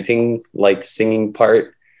one chanting like singing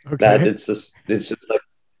part that Okay. it's just like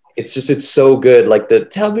it's so good. Like the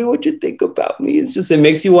tell me what you think about me. It's just, it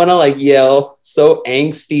makes you want to like yell, so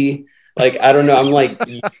angsty. Like, I don't know. I'm like,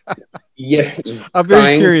 yeah, I'm very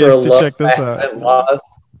crying for a curious to love check this I out. haven't lost.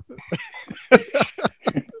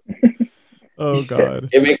 Oh God.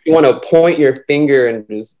 It makes you want to point your finger and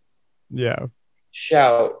just Yeah.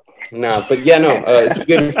 shout. Nah, but yeah, no, it's a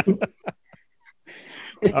good.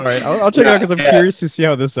 All right. I'll check it Nah, out because I'm yeah. curious to see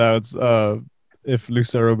how this sounds. If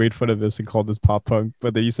Lucero made fun of this and called this pop punk,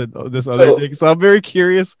 but then you said this other So thing. So I'm very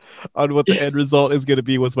curious on what the end result is going to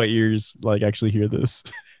be once my ears like actually hear this.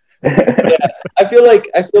 yeah, I feel like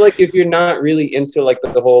if you're not really into like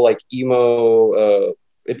the whole like emo,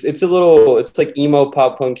 it's like emo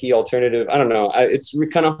pop punky alternative. I don't know. It's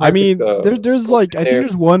kind of I hard to mean, there's go like I think there.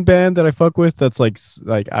 there's one band that I fuck with that's like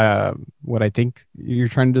what I think you're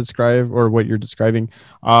trying to describe or what you're describing.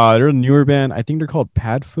 They're a newer band. I think they're called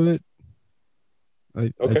Padfoot.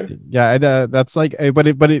 I Okay. think, yeah, that's like, I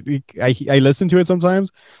listen to it sometimes,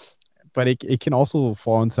 but it can also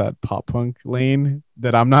fall into that pop punk lane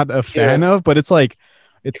that I'm not a fan Yeah, of. But it's like,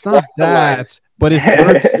 it's it not walks a line. that, but it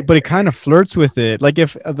flirts, but it kind of flirts with it. Like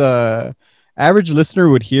if the average listener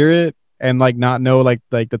would hear it and like not know like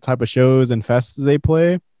the type of shows and fests they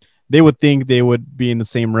play, they would think they would be in the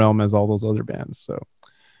same realm as all those other bands. So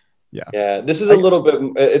yeah, Yeah, this is a I, little bit.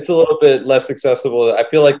 It's a little bit less accessible. I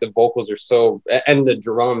feel like the vocals are so, and the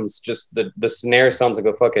drums, just the snare sounds like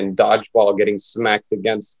a fucking dodgeball getting smacked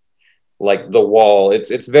against like the wall. It's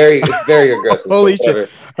very aggressive. But holy shit. whatever.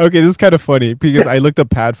 Okay, this is kind of funny because I looked up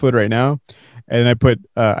Padfoot right now, and I put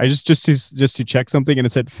I just to check something, and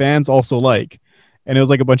it said fans also like, and it was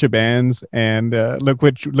like a bunch of bands, and look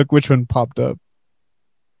which one popped up.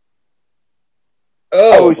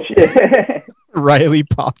 Oh Oh, shit! Riley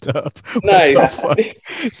popped up. What the nice.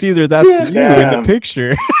 fuck, Caesar? That's you in the Damn.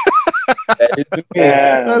 picture. That is me.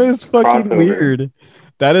 That Damn. is fucking Crossover. weird.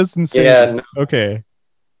 That is Yeah. insane. No, Okay,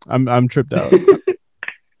 I'm tripped out.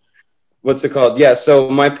 what's it called? Yeah. So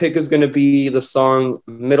my pick is gonna be the song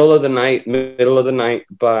 "Middle of the Night," "Middle of the Night"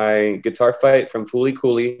 by Guitar Fight from Fooly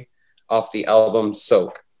Cooley off the album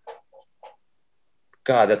 "Soak."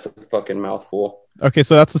 God, that's a fucking mouthful. Okay,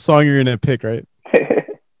 so that's the song you're gonna pick, right?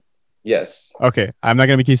 Yes. Okay, I'm not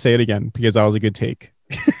gonna make you say it again because that was a good take.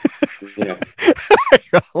 Yeah.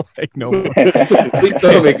 Like no more. Please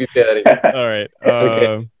don't make me say that again. All right.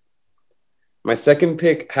 Okay. My second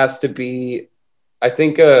pick has to be, I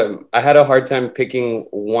think I had a hard time picking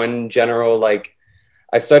one general, like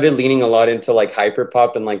I started leaning a lot into like hyper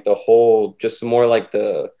pop and like the whole, just more like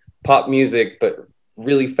the pop music, but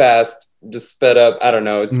really fast, just sped up. I don't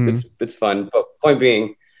know. It's Mhm. it's fun. But point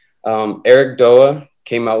being, Eric Doa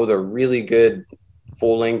came out with a really good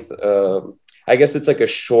full length. I guess it's like a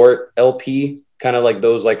short LP, kind of like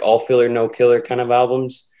those like all filler no killer kind of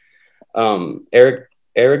albums. Eric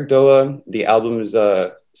Doa, the album is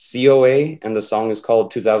COA, and the song is called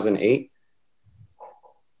 2008.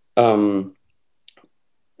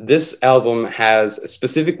 this album has,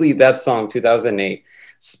 specifically that song 2008,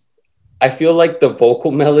 I feel like the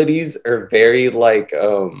vocal melodies are very like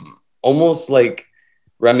almost like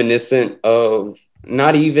reminiscent of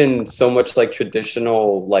not even so much like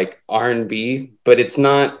traditional like R&B, but it's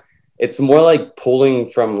not, it's more like pulling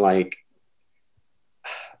from like,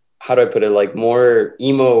 how do I put it, like more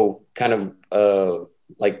emo kind of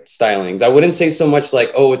like stylings. I wouldn't say so much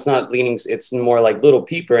like, oh, it's not leaning, it's more like Little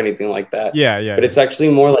Peep or anything like that. Yeah, yeah. But it's actually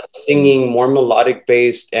more like singing, more melodic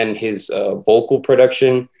based, and his vocal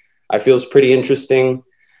production I feel is pretty interesting.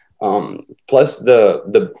 Plus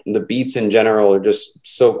the beats in general are just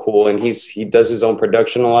so cool, and he does his own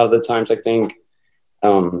production a lot of the times, I think.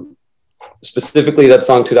 Specifically that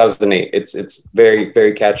song 2008, it's very,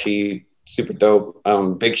 very catchy, super dope.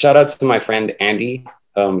 Big shout out to my friend Andy.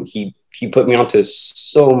 He put me onto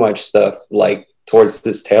so much stuff like towards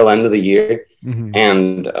this tail end of the year. Mm-hmm.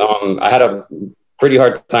 And I had a pretty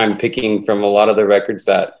hard time picking from a lot of the records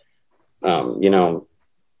that you know,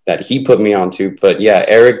 that he put me onto. But yeah,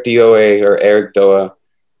 Eric DOA or Eric Doa,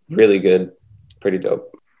 really good, pretty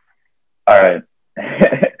dope. All right.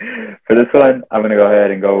 For this one, I'm gonna go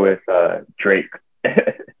ahead and go with Drake.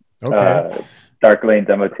 Okay. Dark Lane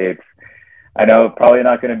demo tapes. I know probably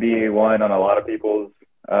not going to be one on a lot of people's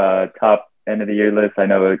top end of the year list. I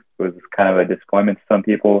know it was kind of a disappointment to some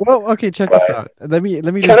people. Well, okay, check this out. Let me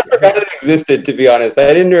Kind just of forgot it existed, to be honest.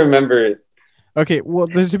 I didn't remember it. okay. Well,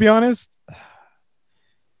 to be honest,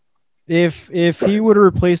 if he would have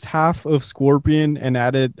replaced half of Scorpion and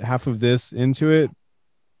added half of this into it,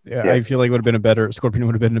 yeah. I feel like it would have been a better Scorpion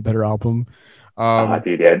would have been a better album.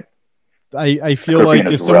 Dude, yeah. I feel Scorpion like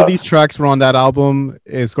if is some rough. of these tracks were on that album,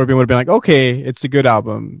 Scorpion would have been like, okay, it's a good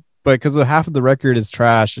album. But because half of the record is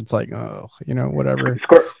trash, it's like, oh, you know, whatever.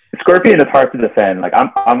 Scorpion is hard to defend. Like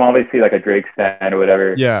I'm obviously like a Drake fan or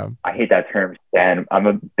whatever. Yeah. I hate that term stan. I'm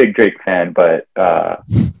a big Drake fan, but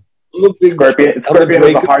Scorpion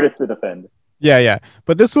is the hardest to defend. Yeah.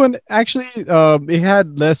 But this one actually, it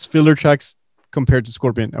had less filler tracks compared to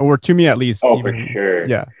Scorpion, or to me at least. Oh, even, for sure.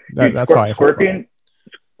 Yeah, Dude, that's how I felt.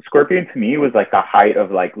 Scorpion to me was like the height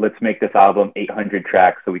of like, let's make this album 800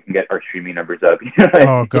 tracks so we can get our streaming numbers up.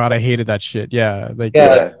 Oh god, I hated that shit. Yeah, like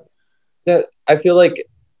I feel like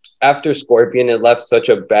after Scorpion, it left such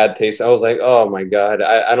a bad taste. I was like, oh my god,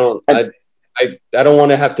 I don't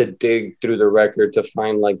want to have to dig through the record to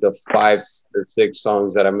find like the 5 or 6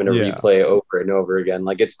 songs that I'm gonna replay over and over again.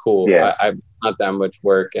 Like, it's cool. Yeah. I'm not that much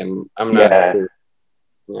work, and I'm not.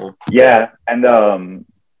 Yeah, and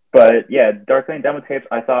but yeah, Dark Lane demo tapes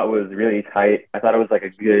I thought was really tight. I thought it was like a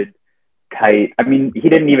good tight. I mean, he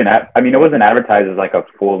didn't even. It wasn't advertised as like a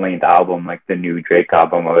full length album, like the new Drake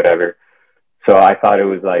album or whatever. So I thought it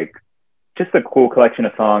was like just a cool collection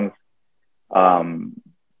of songs. Pain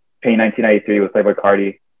 1993 with Playboy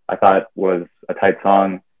Cardi, I thought was a tight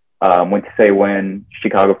song. When to Say When,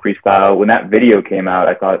 Chicago Freestyle. When that video came out,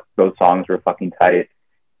 I thought those songs were fucking tight,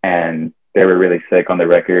 and they were really sick on the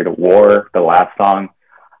record. War, the last song,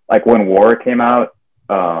 like when War came out,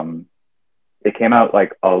 it came out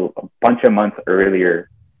like a bunch of months earlier,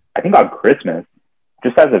 I think on Christmas,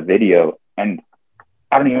 just as a video, and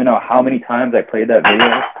I don't even know how many times I played that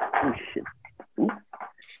video. Oh shit. Ooh.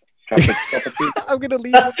 I'm gonna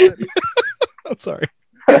leave it. I'm sorry.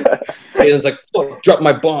 Jalen's like, oh, drop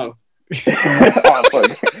my bong.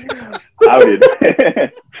 Outed.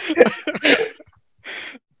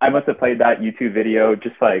 I must have played that YouTube video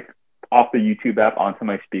just like off the YouTube app onto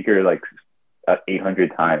my speaker like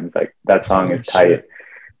 800 times. Like, that song is tight. Shit.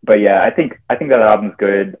 But yeah, I think that album's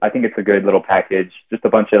good. I think it's a good little package. Just a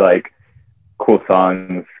bunch of like cool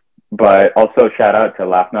songs. But also shout out to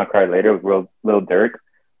Laugh Now Cry Later with Lil Durk,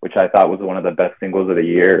 which I thought was one of the best singles of the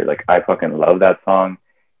year. Like, I fucking love that song,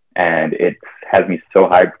 and it has me so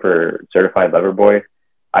hyped for Certified Lover Boy.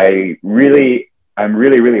 I'm really,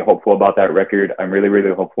 really hopeful about that record. I'm really,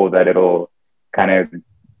 really hopeful that it'll kind of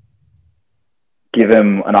give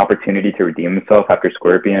him an opportunity to redeem himself after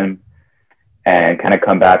Scorpion and kind of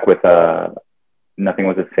come back with a Nothing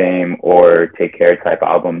Was the Same or Take Care type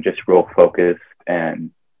album, just real focused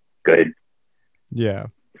and good. Yeah.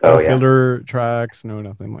 So, no filler tracks, no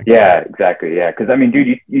nothing like that. Yeah, exactly. Yeah, because I mean,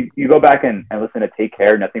 dude, you go back and listen to Take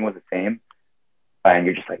Care, Nothing Was the Same, and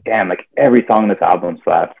you're just like, damn, like every song on this album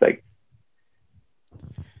slaps. Like,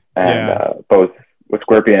 and both with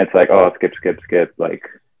Scorpion, it's like, oh, skip, like,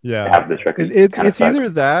 have this record. It's either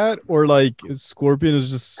that or like Scorpion is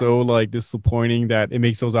just so like disappointing that it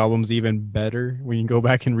makes those albums even better when you go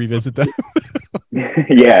back and revisit them.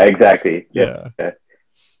 Yeah, exactly. Yeah.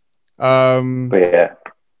 But yeah.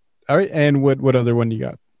 All right, and what other one do you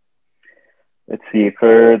got? let's see.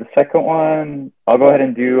 For the second one, I'll go ahead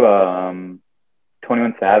and do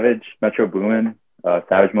 21 Savage, Metro Boomin,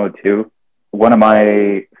 Savage Mode 2. One of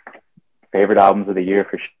my favorite albums of the year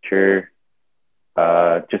for sure.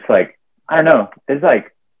 Just like, I don't know. It's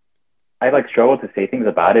like, I like struggle to say things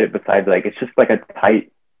about it besides like, it's just like a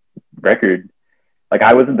tight record. Like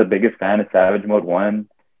I wasn't the biggest fan of Savage Mode 1.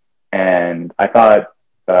 And I thought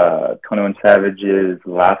 21 Savage's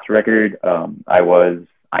last record, I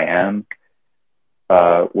Am,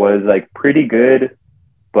 was like pretty good,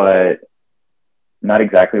 but not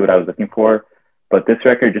exactly what I was looking for. But this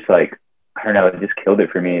record just like, I don't know, it just killed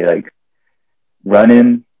it for me. Like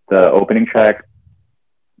Running, the opening track,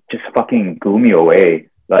 just fucking blew me away.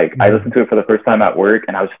 Like I listened to it for the first time at work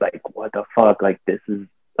and I was just like, what the fuck? Like this is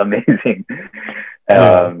amazing.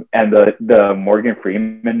 And the Morgan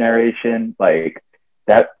Freeman narration, like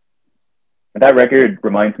that record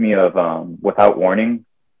reminds me of Without Warning,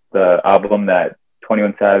 the album that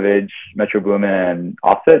 21 Savage, Metro Boomin, and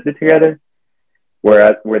Offset did together,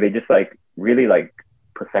 where they just like really like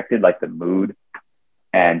perfected like the mood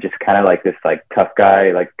and just kind of like this like tough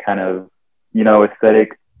guy like kind of, you know,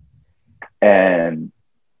 aesthetic. And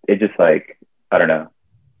it just like, I don't know,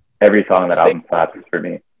 every song that album slaps for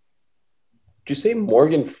me. Did you say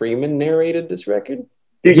Morgan Freeman narrated this record?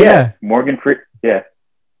 Dude, yeah. Morgan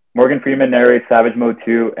Freeman narrates Savage Mode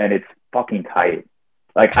 2 and it's fucking tight.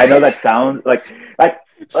 Like I know that sounds like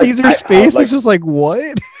Cesar's face is just like,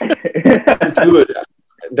 what? Dude,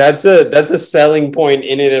 that's a selling point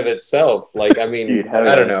in and of itself. Like, I mean, dude,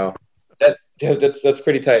 I don't know. That's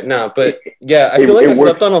pretty tight. No, but yeah, I feel like I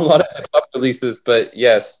slept on a lot of hip hop releases, but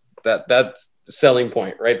yes, that's the selling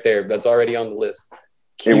point right there. That's already on the list.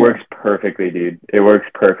 It works perfectly, dude. It works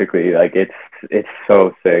perfectly. Like it's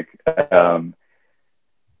so sick.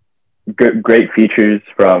 Great features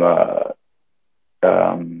from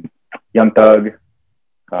Young Thug,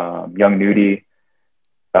 Young Nudie,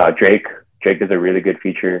 Drake. Drake is a really good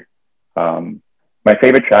feature. My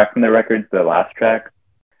favorite track from the record's the last track.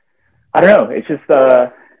 I don't know. It's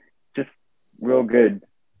just real good.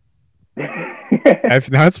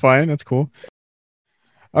 That's fine. That's cool.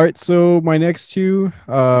 All right. So my next two,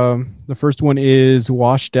 the first one is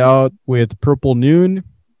Washed Out with Purple Noon.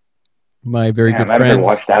 My very good friends. I haven't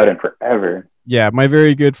Washed Out in forever. Yeah, my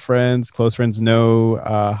very good friends, close friends know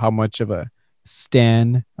how much of a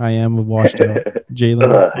stan I am of Washed Out.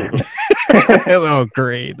 Jalen. Oh,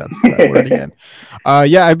 great! That's that word again.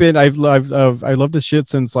 Yeah, I loved this shit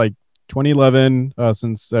since like 2011,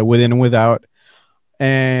 since Within and Without,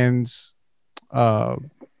 and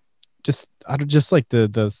just like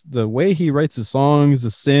the way he writes his songs, the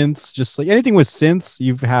synths, just like anything with synths,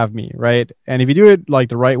 you have me right. And if you do it like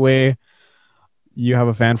the right way, you have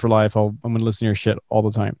a fan for life. I'm gonna listen to your shit all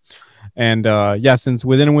the time. And yeah, since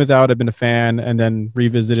Within and Without, I've been a fan, and then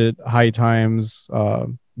revisited High Times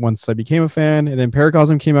once I became a fan, and then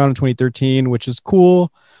Paracosm came out in 2013, which is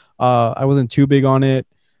cool. I wasn't too big on it.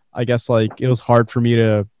 I guess like it was hard for me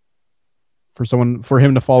for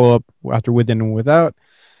him to follow up after Within and Without,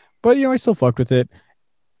 but you know I still fucked with it.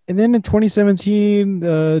 And then in 2017,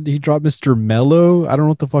 he dropped Mr. Mellow. I don't know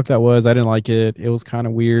what the fuck that was. I didn't like it. It was kind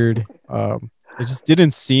of weird. It just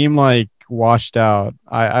didn't seem like Washed Out.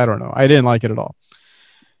 I don't know. I didn't like it at all.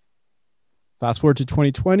 Fast forward to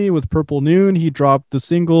 2020 with Purple Noon. He dropped the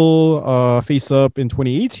single Face Up in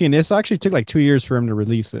 2018. This actually took like 2 years for him to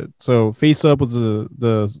release it. So Face Up was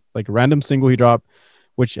the like random single he dropped,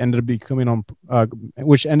 which ended up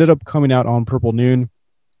coming out on Purple Noon.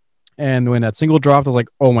 And when that single dropped, I was like,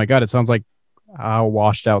 oh my God, it sounds like how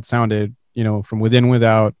Washed Out sounded, you know, from Within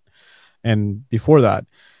Without and before that,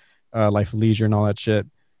 Life of Leisure and all that shit.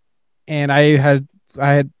 And I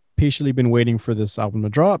had patiently been waiting for this album to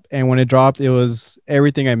drop, and when it dropped, it was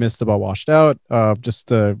everything I missed about Washed Out.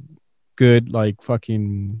 Just a good like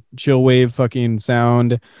fucking chill wave fucking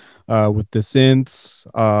sound with the synths.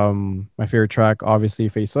 My favorite track, obviously,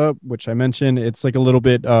 Face Up, which I mentioned. It's like a little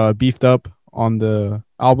bit beefed up on the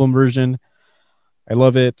album version. I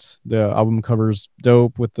love it. The album cover's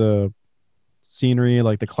dope with the scenery,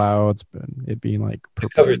 like the clouds, and it being like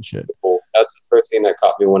purple and shit. Cool. That's the first thing that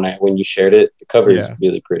caught me when you shared it. The cover is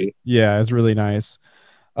really pretty. Yeah, it's really nice.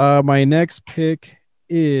 My next pick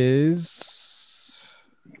is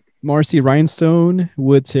Marcy Rhinestone,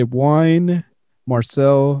 Wood Tip Wine,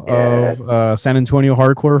 Marcel of San Antonio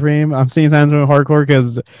Hardcore fame. I'm saying San Antonio Hardcore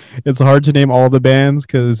because it's hard to name all the bands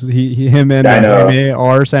because him and Jaime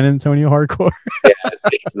are San Antonio Hardcore.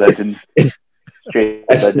 Legend. Straight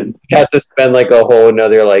legend. You have to spend like a whole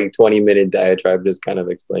another like 20-minute diatribe just kind of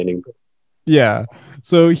explaining. Yeah.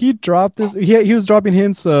 So he dropped this. He was dropping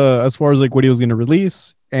hints as far as like what he was gonna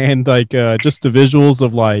release and like just the visuals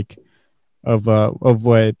of like of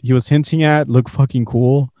what he was hinting at look fucking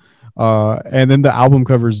cool. And then the album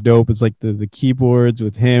cover is dope. It's like the keyboards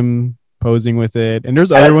with him posing with it, and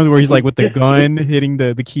there's other ones where he's like with the gun hitting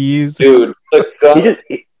the keys. Dude, the He gun, just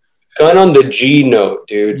gun on the G note,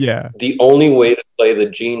 dude. Yeah, The only way to play the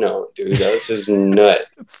G note, dude. That's just nut.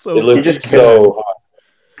 it's so It looks just so hot.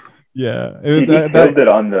 yeah. It he, was he killed it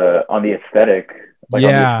on the aesthetic, like on the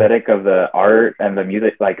yeah. aesthetic of the art and the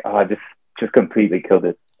music. Like, just completely killed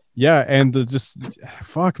it. Yeah, and just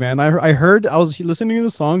fuck, man. I heard I was listening to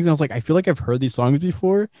the songs and I was like, I feel like I've heard these songs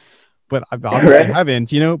before, but I've obviously Right?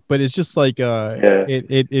 haven't, you know. But it's just like Yeah.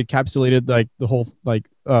 it encapsulated like the whole like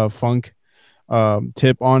funk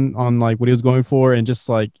tip on like what he was going for, and just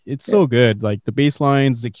like it's Yeah. so good. Like the bass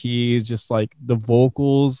lines, the keys, just like the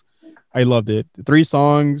vocals. I loved it. 3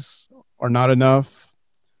 songs are not enough.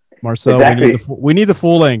 Marcel, Exactly. we need the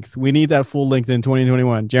full length. We need that full length in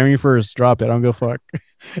 2021. January 1st, drop it. I don't go fuck.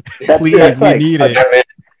 Please, That's we like need it.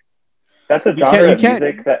 that's a You genre can't of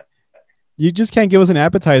music that. you just can't give us an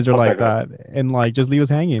appetizer Oh, like sorry, that and like just leave us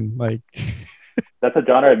hanging. Like that's a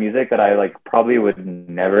genre of music that I like probably would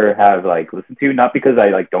never have like listened to, not because I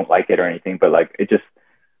like don't like it or anything, but like it just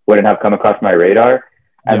wouldn't have come across my radar.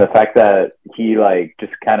 And Yeah. the fact that he like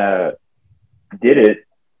just kind of did it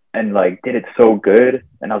and like did it so good,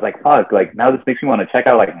 and I was like, fuck, like now this makes me want to check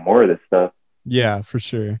out like more of this stuff. yeah, for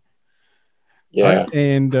sure. All Yeah. right,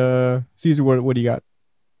 and Cesar, what do you got?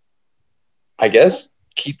 I guess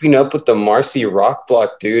keeping up with the Marcy rock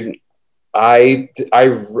block, dude.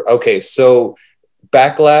 Okay, so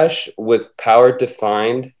Backlash with Power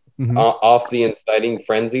Defined Mhm. off the Inciting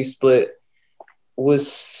Frenzy split was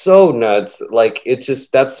so nuts. Like it's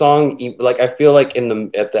just that song. Like I feel like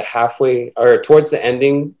at the halfway or towards the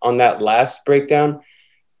ending on that last breakdown,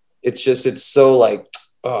 it's so like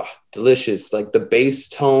delicious. Like the bass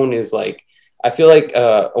tone is like I feel like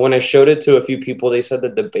when I showed it to a few people, they said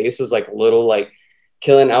that the bass was like a little like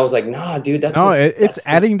killing. I was like, nah, dude, No, it's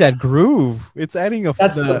adding that groove. It's adding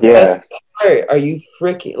that's the Yeah. best part. Are you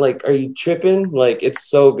freaking like? Are you tripping? Like it's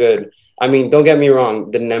so good. I mean, don't get me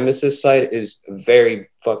wrong. The Nemesis side is very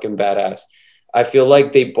fucking badass. I feel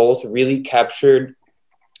like they both really captured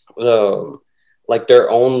the like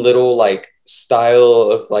their own little like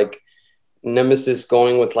style of like Nemesis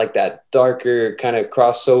going with like that darker kind of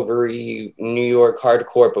crossovery New York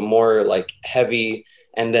hardcore, but more like heavy,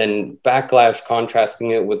 and then Backlash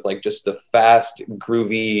contrasting it with like just the fast,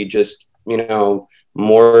 groovy, just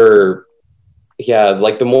more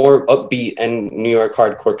like the more upbeat and New York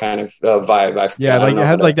hardcore kind of vibe. I feel. Yeah, I like don't it know how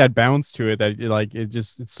has to, like that bounce to it that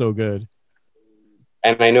it's so good.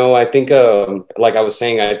 and I think like I was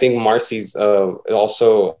saying, I think Marcy's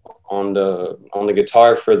also on the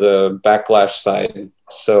guitar for the Backlash side.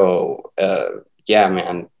 So yeah,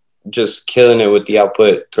 man, just killing it with the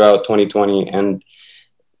output throughout 2020, and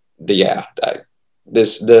the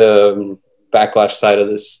Backlash side of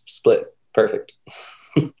this split, perfect.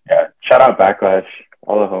 Yeah. Shout out Backlash,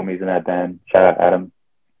 all the homies in that band. Shout out Adam.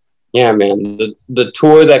 Yeah, man, the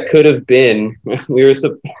tour that could have been.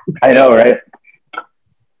 I know, right?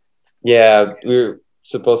 Yeah, we were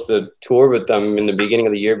supposed to tour with them in the beginning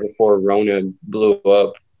of the year before Rona blew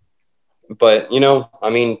up. But, I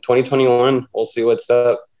mean, 2021, we'll see what's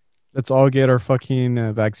up. Let's all get our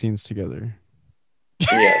fucking vaccines together.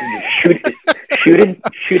 Yes. shoot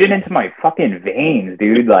it into my fucking veins,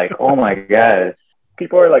 dude. Like, oh my God.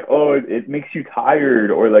 People are like, oh, it makes you tired,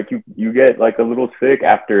 or like you get like a little sick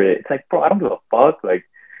after it. It's like, bro, I don't give a fuck. Like,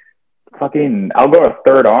 fucking, I'll grow a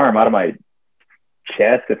third arm out of my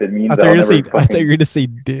chest if it means I thought you were gonna say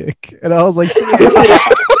dick, and I was like, say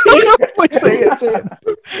it. Like, say it.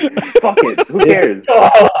 Fuck it. Who cares?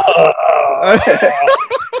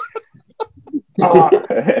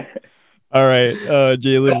 All right,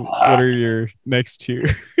 Jalen, what are your next 2?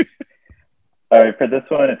 All right, for this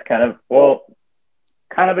one, it's kind of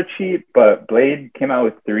a cheat, but Blade came out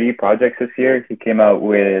with 3 projects this year. He came out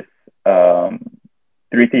with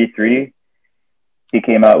 333. He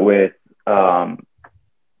came out with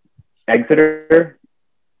Exeter,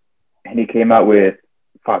 and he came out with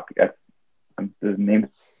the name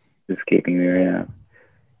is escaping me right now.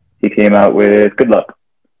 He came out with Good Luck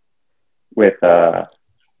with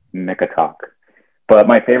Mecha Talk. But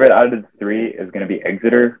my favorite out of the 3 is going to be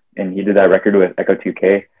Exeter, and he did that record with Echo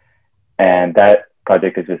 2K, and that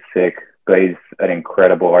project is just sick. Blade's an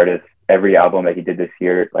incredible artist. Every album that he did this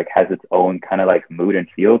year like has its own kind of like mood and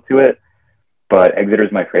feel to it. But Exeter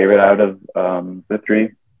is my favorite out of the 3.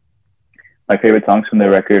 My favorite songs from the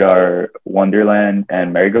record are Wonderland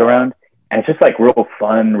and Merry Go Round. and it's just like real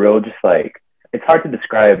fun, real just like it's hard to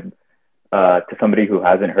describe to somebody who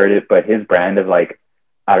hasn't heard it, but his brand of like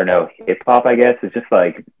I don't know hip hop, I guess, is just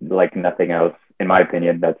like nothing else in my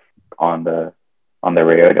opinion that's on the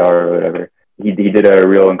radar or whatever. He did a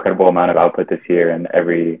real incredible amount of output this year, and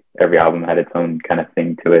every album had its own kind of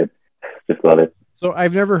thing to it. Just love it. So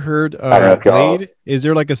I've never heard I don't know if y'all- Blade. Is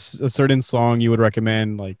there like a certain song you would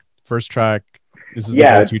recommend? Like first track, this is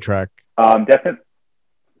Yeah. the go-to track. Definitely.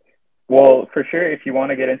 Well, for sure, if you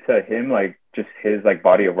want to get into him, like just his like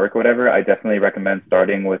body of work or whatever, I definitely recommend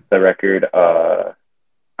starting with the record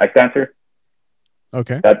Ice Dancer.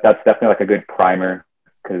 Okay. That's definitely like a good primer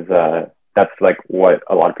because that's like what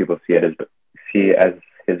a lot of people see as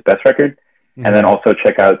his best record. Mhm. And then also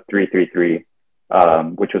check out 333,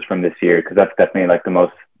 which was from this year, because that's definitely like the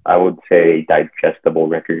most, I would say, digestible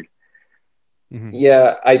record. Mhm.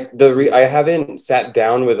 Yeah, I haven't sat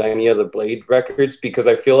down with any of the Blade records because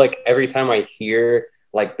I feel like every time I hear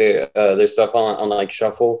like their stuff on like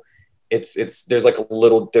shuffle, it's there's like a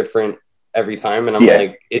little different every time, and I'm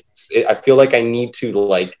like I feel like I need to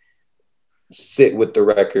like sit with the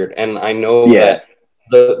record, and I know that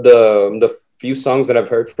the few songs that I've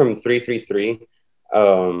heard from 333,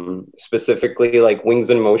 specifically like Wings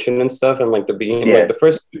in Motion and stuff, and like the beginning, like the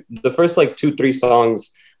first like 2-3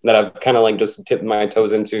 songs that I've kind of like just tipped my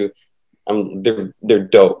toes into, they're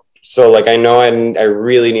dope. So like I know I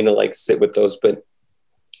really need to like sit with those, but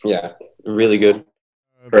yeah, really good.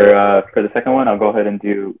 For the second one, I'll go ahead and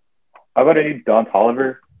do Don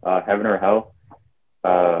Toliver, Heaven or Hell,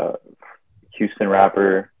 Houston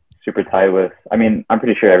rapper, super tight with. I mean, I'm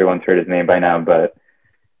pretty sure everyone's heard his name by now, but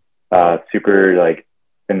super like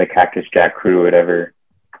in the Cactus Jack crew, or whatever,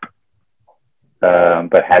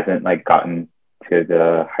 but hasn't like gotten to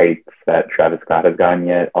the heights that Travis Scott has gotten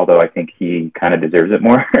yet, although I think he kind of deserves it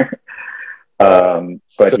more.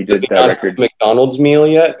 But so he did that record. McDonald's meal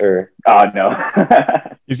yet, or no.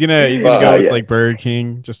 he's gonna go with like Burger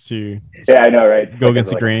King just to I know, right? Go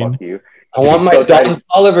against the grain. I want my Don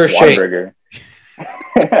Toliver shake. Burger.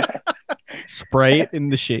 Sprite in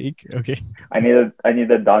the shake. Okay. I need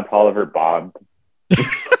the Don Toliver Bob.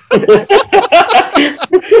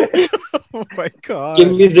 Oh my god.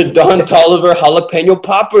 Give me the Don Toliver jalapeno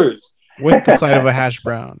poppers with the side of a hash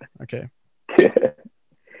brown. Okay.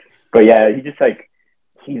 But yeah,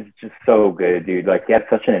 he's just so good, dude. Like he has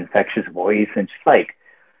such an infectious voice, and just like,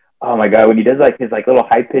 oh my god, when he does like his like little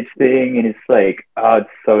high pitch thing, and it's like, oh, it's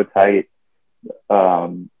so tight.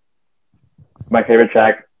 My favorite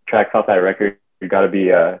tracks off that record got to be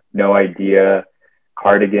No Idea,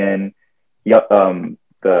 Cardigan. Yep,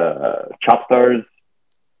 the Chop Stars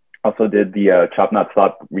also did the Chop Not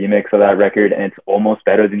Slop remix of that record, and it's almost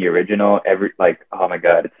better than the original. Oh my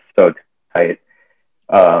god, it's so tight.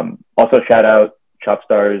 Also shout out Chop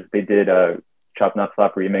Stars. They did a Chop Not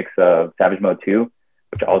Slop remix of Savage Mode 2,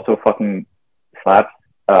 which also fucking slaps.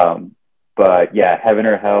 But yeah, Heaven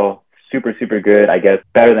or Hell, super good. I guess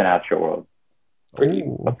better than Astroworld. Pretty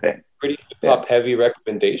hip hop heavy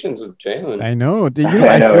recommendations with Jalen. I know.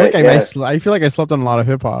 I feel like I slept on a lot of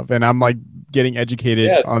hip hop, and I'm like getting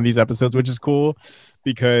educated on these episodes, which is cool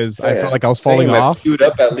because I felt like I was falling off. I've queued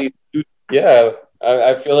up at least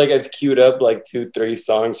I feel like I've queued up like 2-3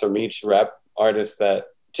 songs from each rap artist that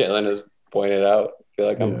Jalen has pointed out. I feel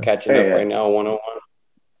like I'm catching up right now, 101.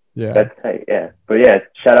 Yeah, that's tight. Yeah, but yeah,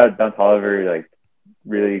 shout out Don Toliver. Like,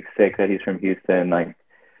 really sick that he's from Houston. Like,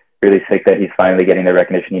 really sick that he's finally getting the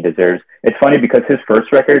recognition he deserves. It's funny because his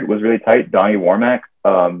first record was really tight, Donnie Warmack.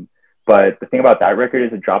 But the thing about that record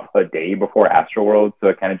is it dropped a day before Astroworld, so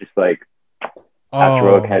it kind of just like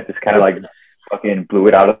Astroworld kind of like fucking blew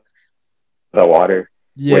it out of the water.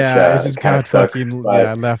 Yeah, it just kind of fucking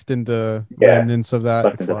left in the remnants of that.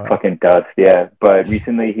 Left in the fucking dust. Yeah, but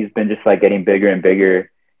recently he's been just like getting bigger and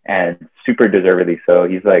bigger, and super deservedly so.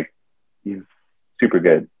 He's super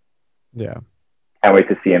good. Yeah. Can't wait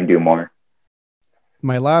to see him do more.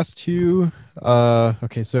 My last two,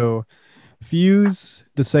 okay, so Fuse,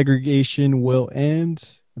 The Segregation Will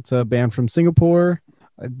End. It's a band from Singapore.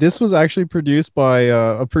 This was actually produced by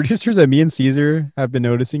a producer that me and Cesar have been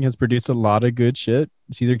noticing has produced a lot of good shit.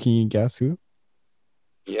 Cesar, can you guess who?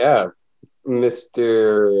 Yeah,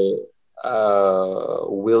 Mr.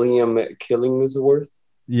 William Killingsworth.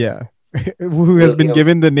 Yeah. Who has been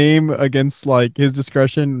given the name against like his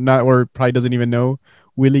discretion, or probably doesn't even know,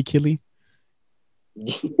 Willie Killy.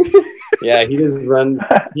 Yeah, he just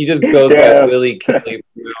goes by Willie Killy.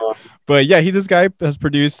 But yeah, this guy has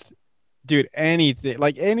produced, dude, anything,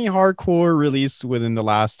 like any hardcore release within the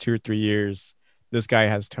last 2 or 3 years, this guy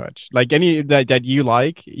has touched. Like any that you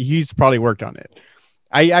like, he's probably worked on it.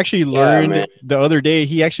 I actually Yeah, man. learned the other day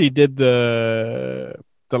he actually did the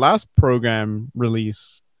last program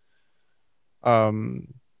release. No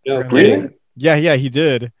Forgot the name. Really? kidding. Yeah, he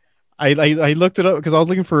did. I looked it up because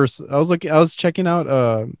I was checking out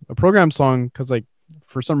a program song because like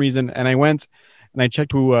for some reason, and I went and I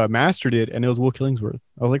checked who mastered it, and it was Will Killingsworth.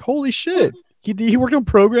 I was like, holy shit, he worked on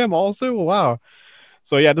program also. Wow.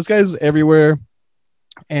 So yeah, this guy's everywhere,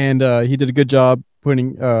 and he did a good job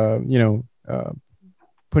putting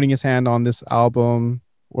putting his hand on this album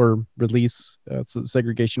or release. So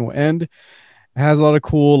Segregation Will End. It has a lot of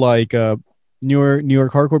cool like New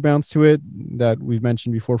York hardcore bounce to it that we've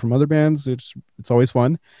mentioned before from other bands. It's always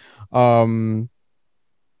fun. Um,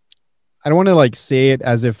 I don't want to like say it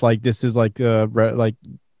as if like this is like like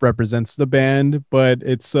represents the band, but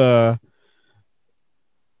it's I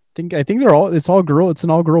think they're all it's all girl. It's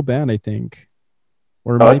an all girl band, I think,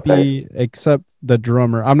 or it Oh, might that's tight. be except the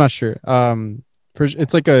drummer. I'm not sure.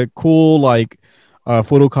 It's like a cool like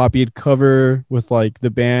photocopied cover with like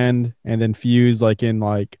the band and then fused like in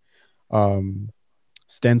like um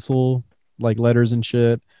stencil like letters and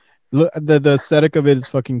shit. Look, the aesthetic of it is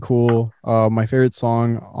fucking cool. My favorite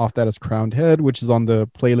song off that is Crowned Head, which is on the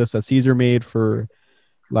playlist that Cesar made for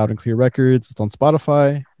Loud and Clear Records. It's on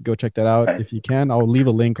Spotify. Go check that out Nice. if you can. I'll leave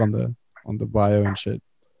a link on the bio and shit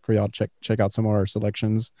for y'all to check out some of our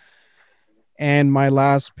selections. And my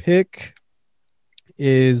last pick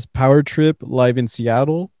is Power Trip live in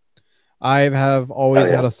Seattle. I have Hell always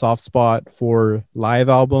had yeah. a soft spot for live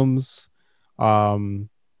albums. Um,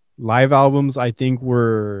 Live albums, I think,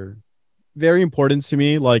 were very important to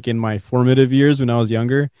me, like in my formative years when I was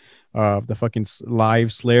younger. The fucking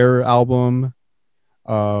live Slayer album,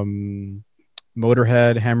 um,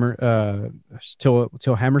 Motorhead,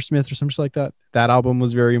 Till Hammersmith or something like that. That album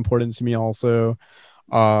was very important to me also.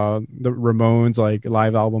 The Ramones like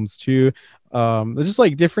live albums too. It's just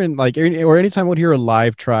like different like or anytime I would hear a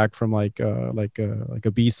live track from like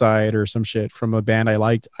a B-side or some shit from a band I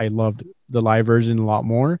liked, I loved the live version a lot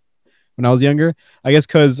more when I was younger. I guess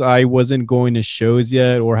because I wasn't going to shows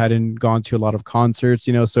yet or hadn't gone to a lot of concerts,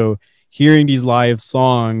 you know. So hearing these live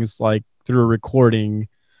songs like through a recording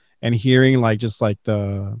and hearing like just like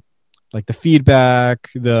the feedback,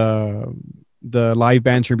 the live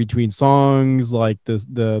banter between songs, like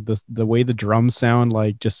the way the drums sound,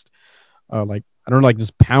 like just like I don't know, like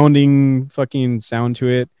this pounding fucking sound to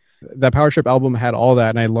it. That Power Trip album had all that,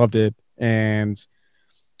 and I loved it. And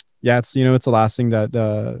yeah, it's it's the last thing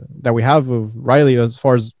that we have of Riley as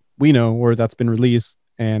far as we know, or that's been released.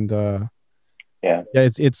 And Yeah. yeah,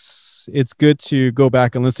 it's good to go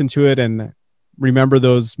back and listen to it and remember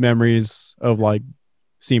those memories of like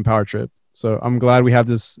seeing Power Trip. So I'm glad we have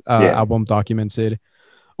this Yeah. album documented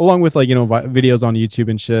along with like videos on YouTube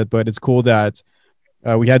and shit. But it's cool that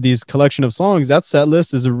we had these collection of songs. That set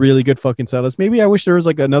list is a really good fucking set list. Maybe I wish there was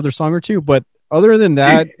like another song or two, but other than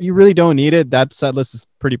that, you really don't need it. That set list is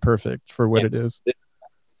pretty perfect for what Yeah. it is.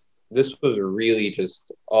 This was really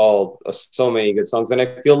just all so many good songs, and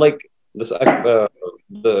I feel like this the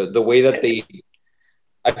way that they.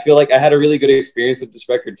 I feel like I had a really good experience with this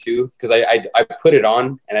record too, because I put it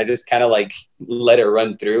on and I just kind of like let it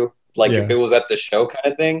run through, like if Yeah. it was at the show kind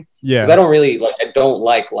of thing. Because Yeah. I don't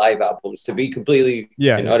like live albums, to be completely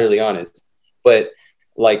Yeah. and Yeah. utterly honest. But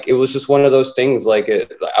like it was just one of those things. Like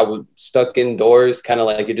I was stuck indoors, kind of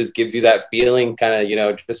like it just gives you that feeling, kind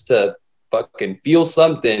of just to fucking feel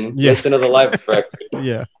something. Yeah. Listen to the live record,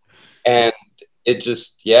 Yeah. and it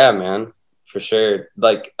just man, for sure.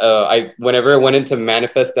 Like I whenever it went into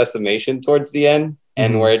Manifest Decimation towards the end,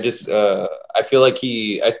 and where it just I feel like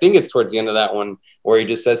I think it's towards the end of that one where he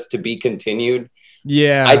just says to be continued.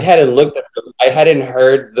 Yeah. I hadn't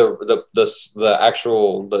heard the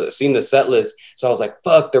actual seen the set list, so I was like,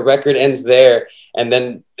 fuck, the record ends there, and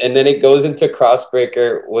then it goes into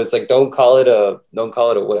Crossbreaker. Was like, don't call it a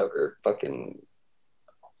whatever fucking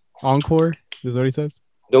Encore is what he says.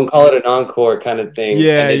 don't call it an encore kind of thing.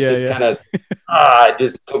 Yeah. And it's Yeah. just Yeah. kind of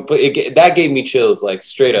that gave me chills, like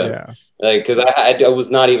straight up. Yeah. Like, because I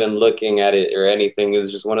was not even looking at it or anything. It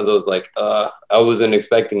was just one of those like I wasn't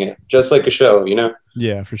expecting it, just like a show,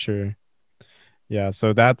 Yeah, for sure. Yeah,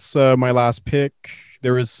 so that's my last pick.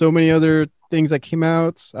 There was so many other things that came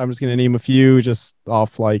out. I'm just gonna name a few just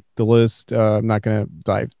off like the list. I'm not gonna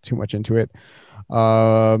dive too much into it.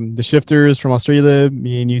 The Shifters from Australia.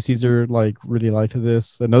 Me and you, Caesar, like really liked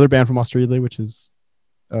this. Another band from Australia, which is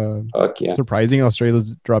Fuck yeah. surprising.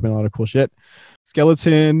 Australia's dropping a lot of cool shit.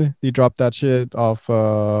 Skeleton, they dropped that shit off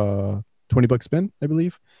 $20 spin, I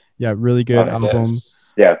believe. Yeah, really good album. Yes.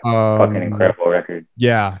 Yeah. Fucking incredible record.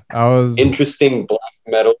 Yeah, I was Interesting black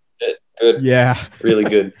metal shit. Good. Yeah, Really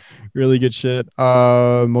good. Really good shit.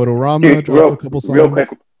 Motorama Dude, dropped a couple songs.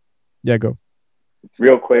 Yeah, go.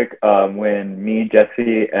 Real quick. When me,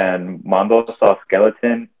 Jesse, and Mondo saw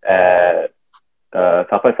Skeleton at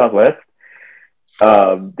South by Southwest,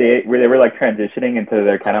 they were like transitioning into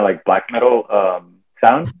their kind of like black metal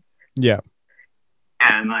sound, Yeah.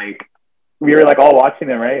 and like we were like all watching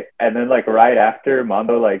them, right? And then like right after,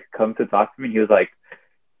 Mondo like comes to talk to me, he was like,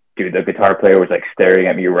 "Dude, the guitar player was like staring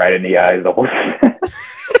at me right in the eyes the whole time."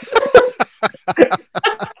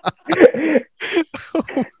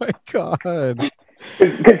 Oh my god.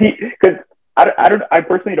 Because I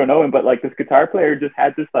personally don't know him, but like this guitar player just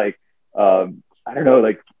had this like I don't know,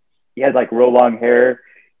 like he had like real long hair.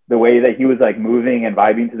 The way that he was like moving and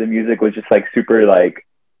vibing to the music was just like super like,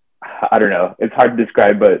 I don't know, it's hard to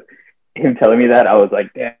describe, but him telling me that, I was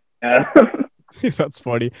like, damn. That's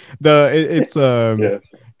funny. It's Yeah.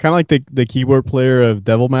 kind of like the keyboard player of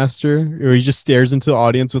Devil Master, where he just stares into the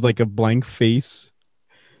audience with like a blank face.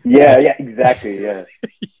 Yeah, exactly. Yeah.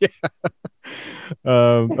 Yeah.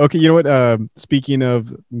 Okay, you know what? Speaking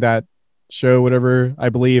of that show, whatever, I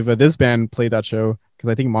believe this band played that show because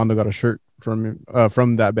I think Mondo got a shirt from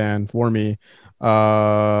that band for me.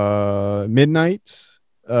 Midnight,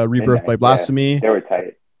 Rebirth by Blasphemy. Yeah, they were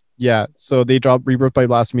tight. Yeah, so they dropped Rebirth by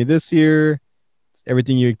Blasphemy this year. It's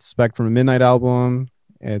everything you expect from a Midnight album.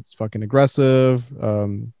 It's fucking aggressive,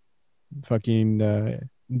 fucking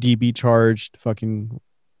DB charged, fucking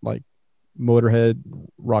like Motorhead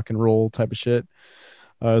rock and roll type of shit.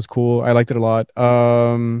 It's cool. I liked it a lot.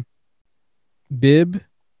 Bib,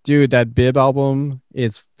 dude, that Bib album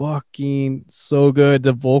is fucking so good.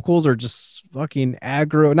 The vocals are just fucking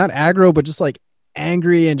aggro, not aggro, but just like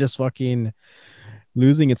angry and just fucking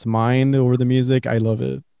losing its mind over the music. I love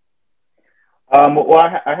it. Well,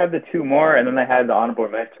 I had the two more, and then I had the honorable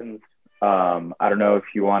mentions. I don't know if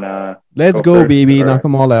you want to. Let's go baby. Or... knock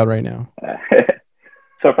them all out right now.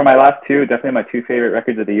 So for my last two, definitely my two favorite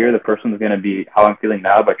records of the year. The first one's going to be How I'm Feeling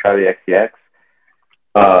Now by Charlie XCX.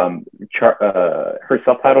 Her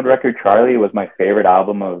self-titled record, Charlie, was my favorite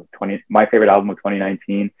album of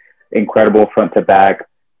 2019. Incredible front to back,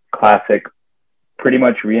 classic, pretty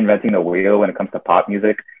much reinventing the wheel when it comes to pop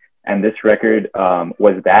music. And this record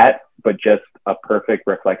was that, but just a perfect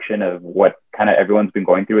reflection of what kind of everyone's been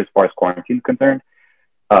going through as far as quarantine is concerned.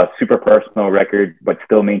 Super personal record, but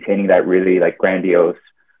still maintaining that really like grandiose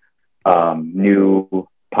new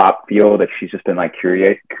pop feel that she's just been like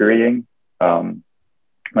curating.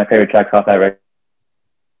 My favorite tracks off that record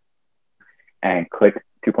and Click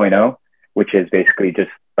 2.0, which is basically just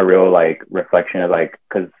a real like reflection of like,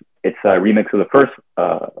 because it's a remix of the first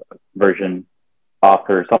version off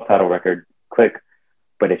her self-titled record, Click,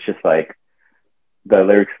 but it's just like the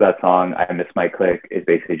lyrics of that song, I Miss My Click, is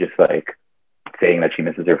basically just like saying that she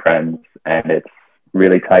misses her friends, and it's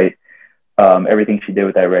really tight. Everything she did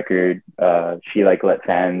with that record, she like let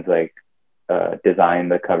fans like design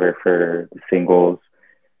the cover for the singles.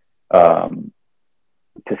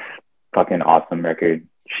 Just fucking awesome record.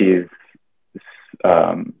 She's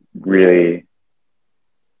really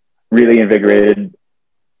invigorated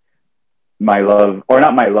my love, or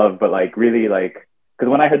not my love, but like really like, because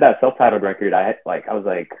when I heard that self-titled record, I was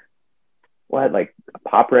like, what, like a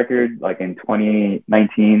pop record like in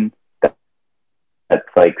 2019 that's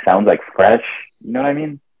like sounds like fresh, you know what I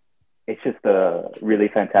mean? It's just a really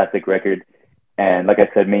fantastic record, and like I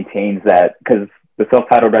said, maintains that, because the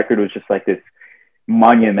self-titled record was just like this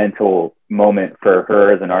monumental moment for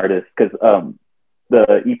her as an artist, because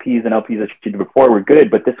the EPs and LPs that she did before were good,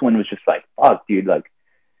 but this one was just like, fuck, dude, like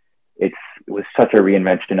it was such a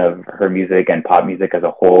reinvention of her music and pop music as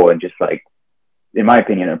a whole, and just like, in my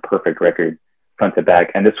opinion, a perfect record front to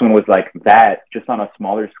back. And this one was like that, just on a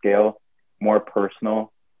smaller scale, more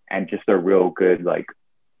personal, and just a real good like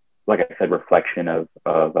I said, reflection of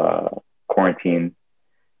quarantine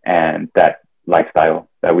and that lifestyle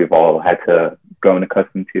that we've all had to grown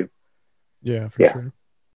accustomed to. Yeah, for sure.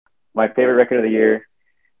 My favorite record of the year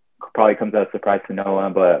probably comes as a surprise to no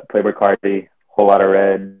one, but Playboy Cardi, Whole Lotta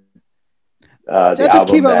Red. That just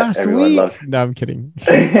came out last week. Loves. No, I'm kidding.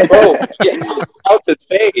 Bro, yeah, I was about to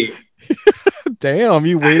say. Damn,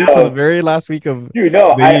 you waited till the very last week of Dude,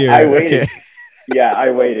 no, the year. I waited. Okay. Yeah, I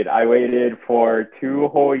waited for 2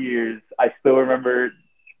 whole years. I still remember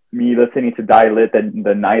me listening to Die Lit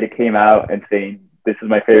the night it came out and saying, this is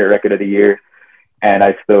my favorite record of the year. And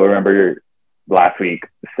I still remember last week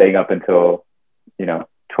staying up until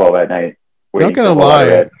 12 at night. Not gonna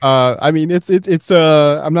lie, I mean it's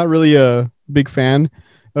I'm not really a big fan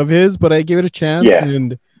of his, but I gave it a chance,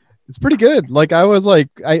 and it's pretty good. Like I was like,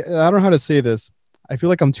 I don't know how to say this. I feel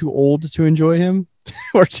like I'm too old to enjoy him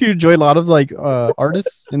or to enjoy a lot of like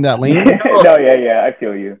artists in that lane. No, yeah, I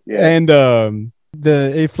feel you. Yeah. And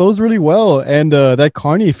it flows really well. And that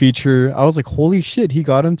Kanye feature, I was like, holy shit, he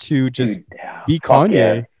got him to just Dude, be fuck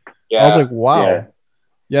Kanye. Yeah. I was like, wow.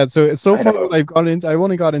 Yeah, so it's so I far know. what I've gotten into. I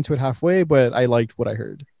only got into it halfway, but I liked what I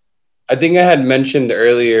heard. I think I had mentioned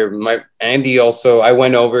earlier, my Andy also, I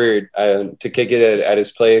went over to kick it at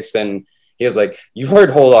his place, and he was like, "You've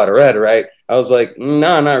heard Whole Lotta Red, right?" I was like,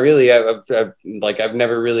 "No, not really. I've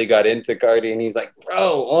never really got into Cardi." And he's like,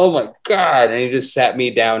 "Bro, oh my god!" And he just sat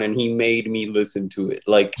me down and he made me listen to it.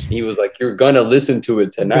 Like he was like, "You're gonna listen to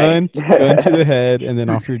it tonight." Gun to the head, and then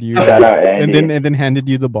offered you, Shout out Andy. and then handed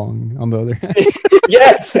you the bong on the other hand.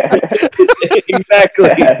 Yes, exactly.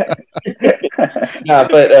 Nah,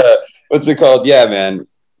 but what's it called? Yeah, man.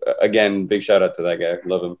 Again, big shout out to that guy.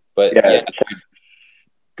 Love him. But yeah,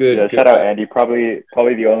 good. Yeah, good. shout out Andy. Probably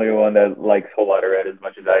the only one that likes Whole Lotta Red as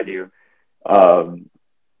much as I do.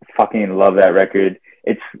 Fucking love that record.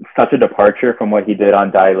 It's such a departure from what he did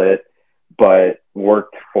on Die Lit, but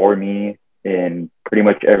worked for me in pretty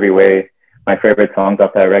much every way. My favorite songs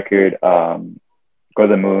off that record, Go to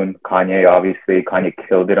the Moon, Kanye, obviously. Kanye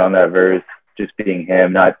killed it on that verse, just being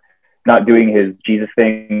him, not doing his Jesus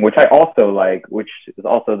thing, which I also like, which is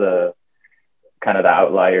also the kind of the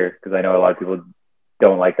outlier, because I know a lot of people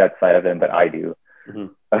don't like that side of him, but I do.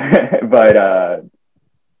 Mm-hmm. But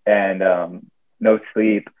No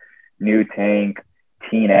Sleep, New Tank,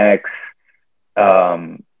 Teen X,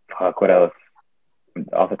 what else?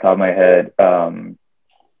 Off the top of my head, Vamp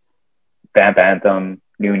Anthem,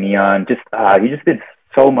 New Neon. Just he just did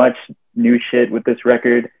so much new shit with this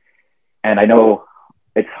record, and I know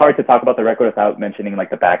it's hard to talk about the record without mentioning like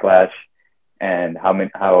the backlash and how many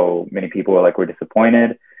people were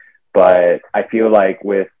disappointed. But I feel like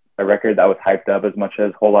with a record that was hyped up as much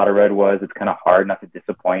as Whole Lotta Red was, it's kind of hard not to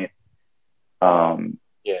disappoint.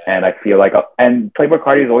 And I feel like, and Playboi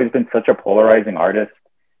Carti has always been such a polarizing artist.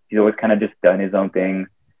 He's always kind of just done his own thing.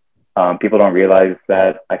 People don't realize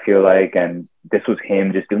that, I feel like, and this was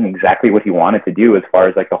him just doing exactly what he wanted to do as far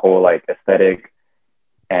as like the whole like aesthetic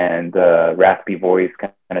and raspy voice,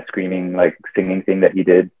 kind of screaming, like singing thing that he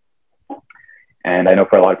did. And I know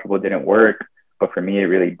for a lot of people it didn't work, but for me it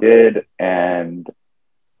really did. And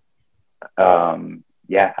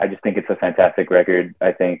yeah, I just think it's a fantastic record.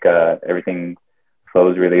 I think everything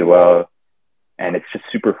flows really well, and it's just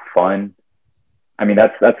super fun. I mean,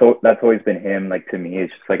 that's always been him. Like, to me,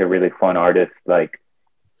 it's just like a really fun artist, like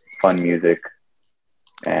fun music.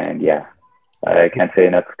 And yeah, I can't say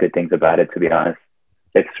enough good things about it, to be honest.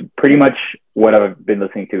 It's pretty much what I've been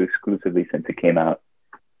listening to exclusively since it came out.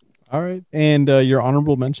 All right. And your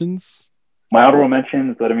honorable mentions? My honorable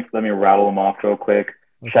mentions, let me rattle them off real quick.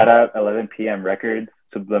 Okay. Shout out 11 p.m. Records,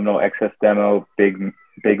 Subliminal Excess Demo, Big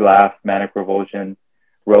Laugh, Manic Revulsion,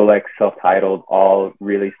 Rolex, Self-Titled, all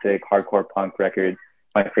really sick hardcore punk records.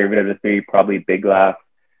 My favorite of the three, probably Big Laugh.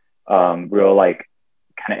 Real like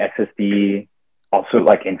kind of SSD, also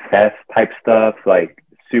like incest type stuff, like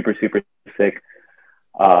super, super sick.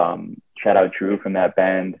 Shout out Drew from that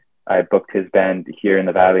band. I booked his band here in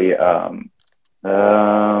the Valley.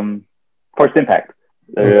 Forced Impact.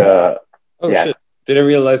 Okay. Yeah. Shit. Didn't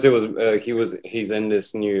realize it was he's in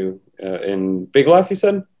this new in Big Laugh, you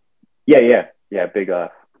said? Yeah, Big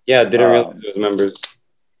Laugh. Yeah, didn't realize it was members.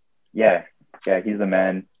 Yeah, he's the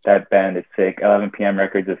man. That band is sick. 11 p.m.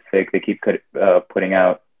 Records is sick. They keep putting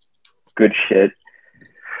out good shit.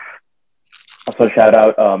 Also shout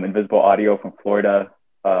out Invisible Audio from Florida.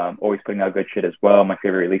 Always putting out good shit as well. My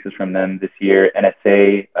favorite releases from them this year.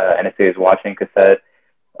 NSA is Watching cassette.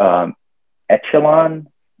 Echelon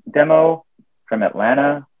demo from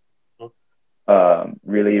Atlanta.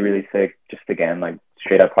 Really, really sick. Just again, like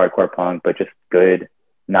straight up hardcore punk, but just good.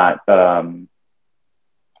 Not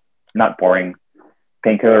boring.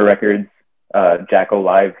 Painkiller Records, Jackal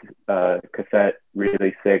Live cassette,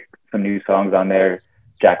 really sick. Some new songs on there.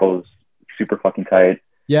 Jackal's super fucking tight.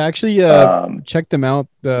 Yeah, actually, checked them out.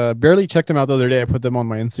 Barely checked them out the other day. I put them on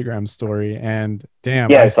my Instagram story, and damn,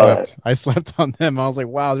 yeah, I slept on them. I was like,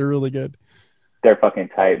 wow, they're really good. They're fucking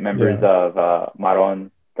tight. Members of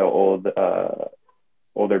Maron, the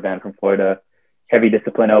older band from Florida. Heavy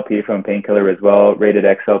Discipline LP from Painkiller as well. Rated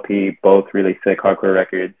X LP, both really sick hardcore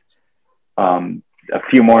records. A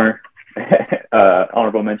few more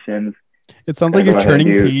honorable mentions. It sounds like you're turning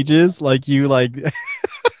pages, like you like.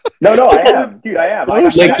 No, I am, dude. I am. I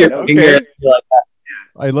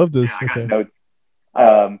love this. Okay.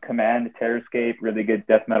 Command, Terrorscape, really good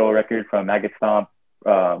death metal record from Maggot Stomp.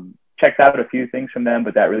 Checked out a few things from them,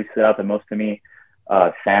 but that really stood out the most to me.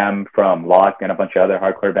 Sam from Lock and a bunch of other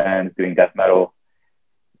hardcore bands doing death metal.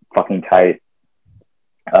 fucking tight.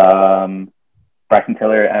 Bryson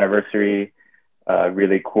Tiller Anniversary,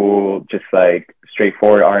 really cool, just like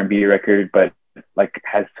straightforward R&B record, but like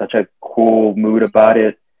has such a cool mood about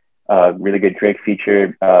it. Really good Drake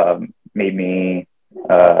feature, made me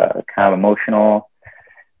kind of emotional.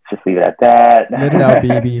 Just leave it at that. Let it out,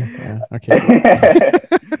 baby. Yeah, okay.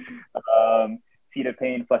 Seed of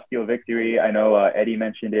Pain, Flesh Steel Victory. I know Eddie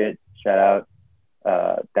mentioned it. Shout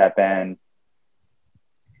out that band.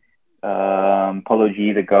 Polo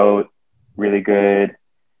G, the GOAT, really good.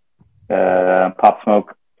 Pop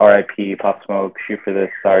Smoke, R.I.P. Pop Smoke, Shoot for the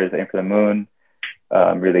Stars, Aim for the Moon,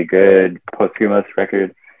 really good. Posthumous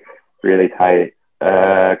record, really tight.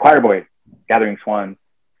 Choir Boy, Gathering Swans,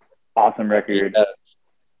 awesome record. Yeah.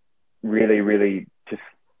 Really, really just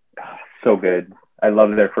so good. I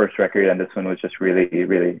love their first record, and this one was just really,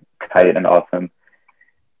 really tight and awesome.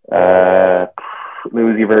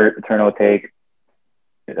 Louis Vert, Eternal Take,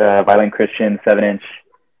 Violent Christian, 7-inch,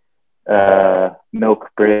 Milk,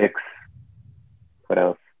 Bricks. What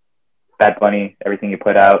else? Bad Bunny, everything you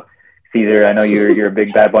put out. Cesar, I know you're a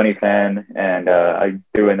big Bad Bunny fan, and I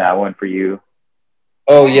threw in that one for you.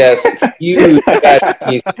 Oh yes, huge Bad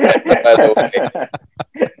Bunny fan, by the way.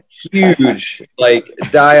 Huge, like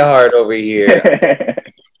die hard over here.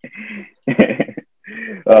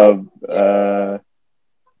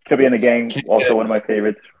 Chubby and the Gang, also one of my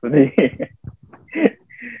favorites for the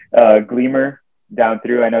Gleamer, Down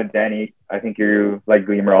Through. I know Danny, I think you like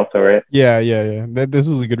Gleamer also, right? Yeah. This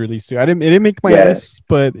was a good release too. It didn't make my list,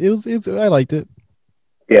 but it's I liked it.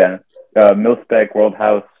 Yeah. Milspec, World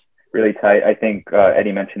House, really tight. I think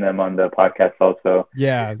Eddie mentioned them on the podcast also.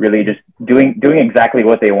 Yeah. Really just doing exactly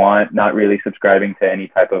what they want, not really subscribing to any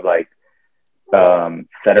type of like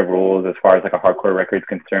set of rules as far as like a hardcore record is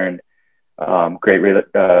concerned. Great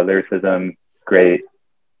lyricism, great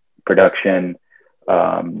production.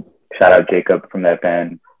 Shout out Jacob from that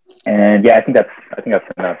band. And yeah, I think that's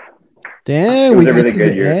enough. Damn, it was a really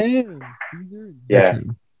good year. Yeah.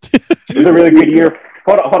 It was a really good year.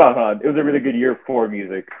 Hold on. It was a really good year for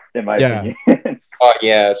music, in my opinion. Oh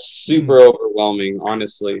yeah, super overwhelming,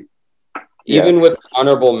 honestly. Even with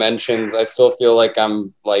honorable mentions, I still feel like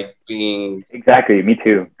I'm like being exactly. Me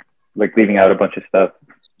too. Like leaving out a bunch of stuff.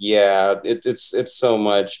 Yeah, it's so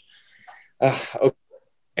much.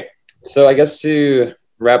 Okay, so I guess to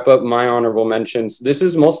wrap up my honorable mentions, this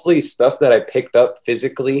is mostly stuff that I picked up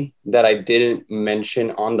physically that I didn't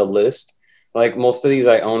mention on the list. Like most of these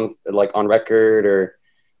I own like on record or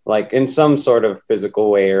like in some sort of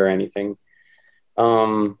physical way or anything.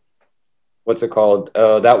 What's it called?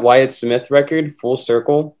 That Wyatt Smith record, Full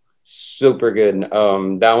Circle, super good.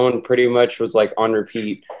 That one pretty much was like on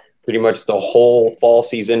repeat pretty much the whole fall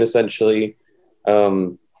season essentially.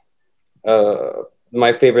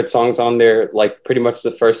 My favorite songs on there, like pretty much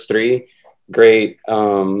the first three, great.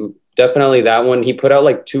 Definitely that one. He put out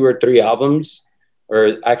like 2 or 3 albums,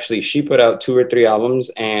 or actually she put out 2 or 3 albums,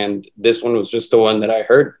 and this one was just the one that I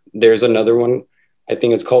heard. There's another one, I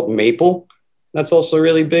think it's called Maple. That's also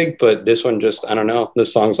really big, but this one just, I don't know, the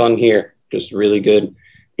songs on here, just really good.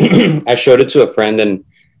 I showed it to a friend and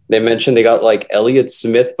they mentioned they got like Elliott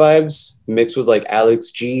Smith vibes mixed with like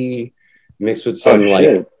Alex G, mixed with some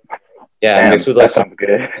like, yeah, mixed with like some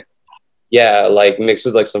good. Yeah, like mixed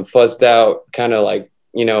with like some fuzzed out kind of like,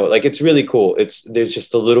 you know, like it's really cool. There's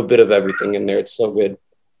just a little bit of everything in there. It's so good.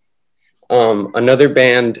 Another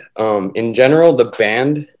band, in general, the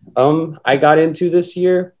band I got into this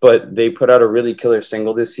year, but they put out a really killer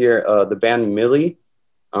single this year. The band Millie,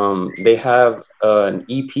 they have an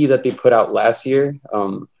EP that they put out last year.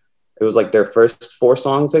 It was like their first 4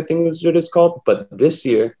 songs, I think is what it's called. But this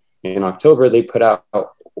year in October, they put out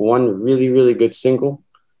one really, really good single.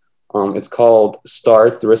 It's called Star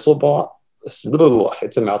Thistle Blossom.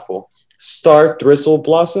 It's a mouthful. Star Thistle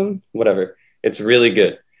Blossom, whatever. It's really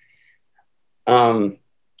good.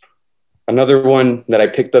 Another one that I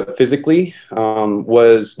picked up physically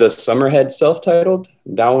was the Summerhead self-titled.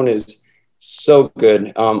 That one is so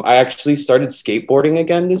good. I actually started skateboarding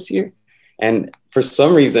again this year. And for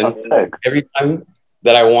some reason, every time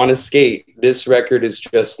that I want to skate, this record is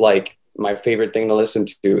just like my favorite thing to listen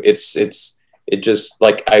to. It just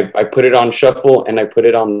like I put it on shuffle and I put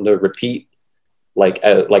it on the repeat like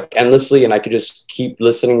endlessly, and I could just keep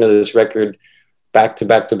listening to this record back to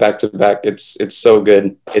back to back to back. It's so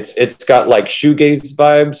good. It's got like shoegaze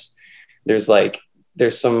vibes.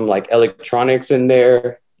 There's some like electronics in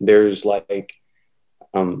there. There's like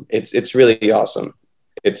it's really awesome.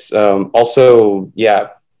 It's also, yeah,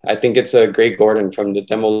 I think it's Greg Gordon from the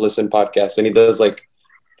Demo Listen podcast, and he does like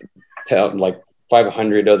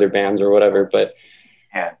 500 other bands or whatever. But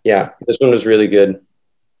yeah, this one was really good.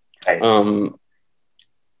 Um,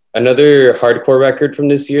 Another hardcore record from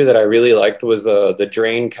this year that I really liked was the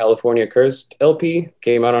Drain California Cursed LP.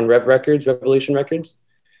 Came out on Revelation Records.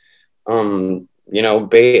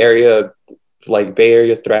 Bay Area, like Bay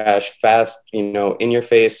Area thrash, fast, in your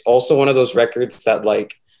face. Also one of those records that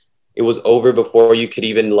like it was over before you could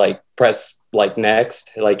even like press like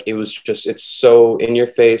next. Like it's so in your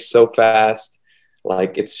face, so fast.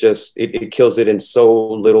 Like it kills it in so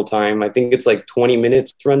little time. I think it's like 20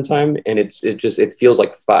 minutes runtime, and it feels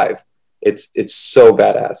like 5. It's so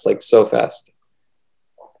badass, like so fast.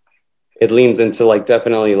 It leans into like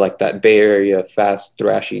definitely like that Bay Area fast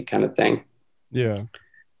thrashy kind of thing. Yeah.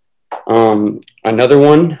 Another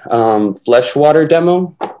one, Fleshwater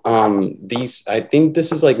demo. I think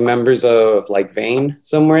this is like members of like Vane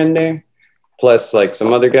somewhere in there, plus like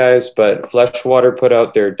some other guys. But Fleshwater put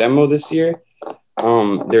out their demo this year.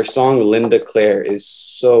 Their song Linda Claire is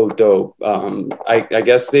so dope. I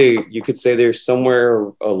guess you could say they're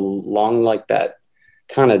somewhere along like that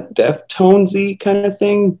kind of Deftonesy kind of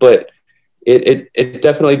thing, but it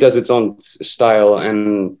definitely does its own style,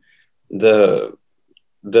 and there's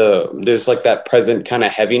like that present kind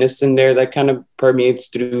of heaviness in there that kind of permeates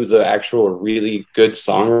through the actual really good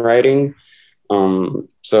songwriting.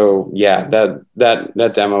 So yeah,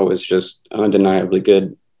 that demo is just undeniably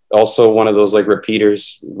good. Also one of those like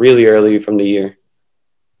repeaters really early from the year.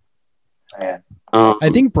 Yeah. I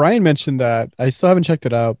think Brian mentioned that. I still haven't checked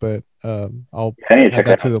it out, but I'll add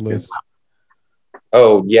that to the list.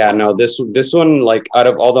 Oh yeah, no, this one, like out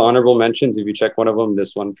of all the honorable mentions, if you check one of them,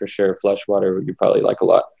 this one for sure, Fleshwater, you probably like a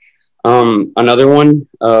lot. Another one,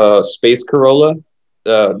 Space Corolla.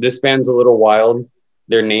 This band's a little wild.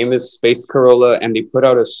 Their name is Space Corolla, and they put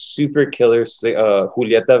out a super killer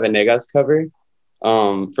Julieta Venegas cover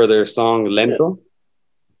for their song Lento.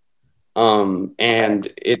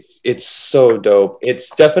 And it's so dope. It's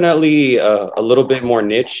definitely a little bit more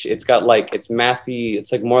niche. It's got like it's mathy,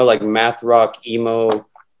 it's like more like math rock emo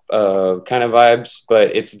kind of vibes,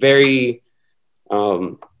 but it's very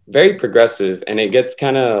very progressive, and it gets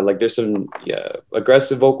kind of like there's some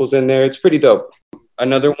aggressive vocals in there. It's pretty dope.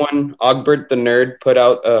 Another one, Ogbert the Nerd put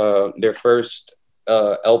out their first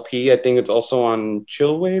LP. I think it's also on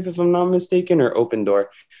Chillwave if I'm not mistaken, or Open Door.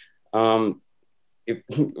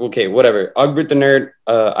 Okay, whatever. Ogbert the Nerd,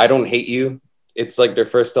 I Don't Hate You. It's like their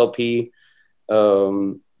first LP.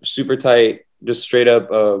 Super tight, just straight up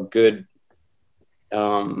good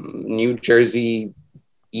New Jersey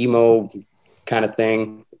emo kind of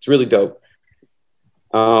thing. It's really dope.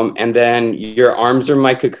 And then Your Arms Are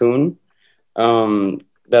My Cocoon.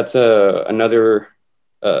 That's another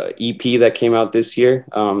EP that came out this year,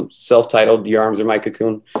 self-titled Your Arms Are My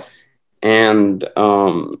Cocoon. And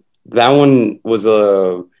that one was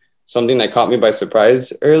something that caught me by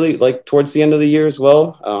surprise early, like towards the end of the year as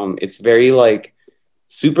well. It's very like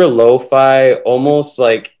super lo-fi, almost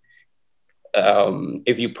like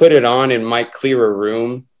if you put it on, it might clear a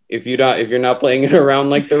room if you're not playing it around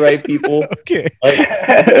like the right people. Okay. Like,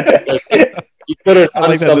 you put it on,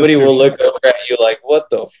 like somebody will look over at you like, what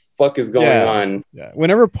the fuck is going on? Yeah.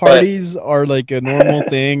 Whenever parties are like a normal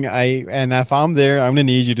thing, and if I'm there, I'm gonna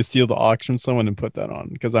need you to steal the aux from someone and put that on,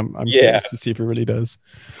 because I'm curious to see if it really does.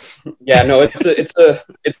 Yeah, no,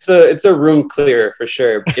 it's a room clear for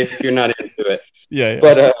sure if you're not into it. Yeah.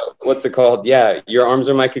 But what's it called? Yeah, Your Arms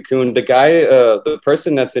Are My Cocoon. The guy, the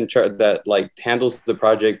person that's in charge that like handles the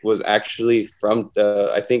project was actually from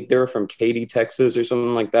I think they were from Katy, Texas, or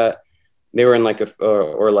something like that. They were in like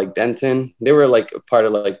or like Denton. They were like a part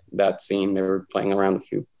of like that scene. They were playing around with a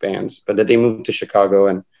few bands, but that they moved to Chicago,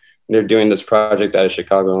 and they're doing this project out of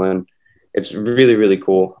Chicago, and it's really, really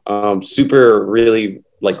cool. Super, really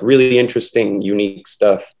interesting, unique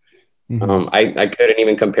stuff. Mm-hmm. I couldn't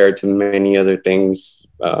even compare it to many other things.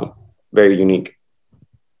 Very unique.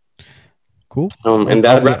 Cool. And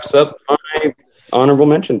that wraps up my honorable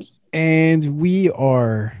mentions. And we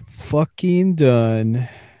are fucking done.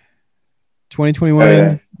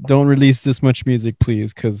 2021, don't release this much music,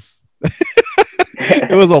 please, because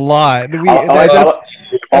it was a lot.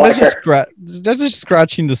 That's just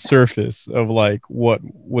scratching the surface of like what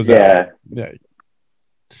was out. Yeah.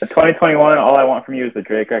 For 2021, all I want from you is the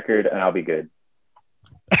Drake record, and I'll be good.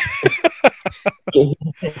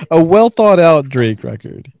 A well thought out Drake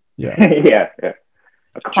record. Yeah. Yeah.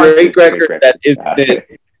 Drake record that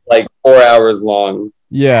isn't like 4 hours long.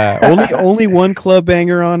 Yeah, only one club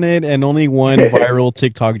banger on it, and only one viral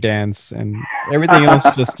TikTok dance, and everything else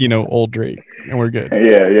just old Drake, and we're good.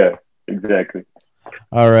 Yeah, exactly.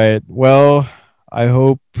 All right, well, I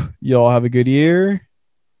hope y'all have a good year,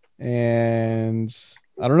 and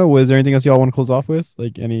I don't know, was there anything else y'all want to close off with?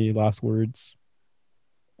 Like any last words?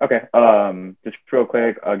 Okay. Just real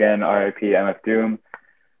quick, again, RIP MF Doom.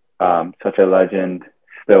 Such a legend,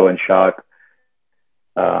 still in shock.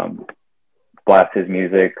 Blast his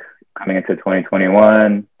music coming into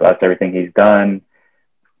 2021. Blast everything he's done.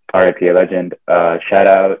 RIP a legend. Shout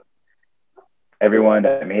out everyone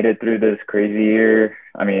that made it through this crazy year.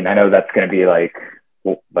 I mean, I know that's going to be like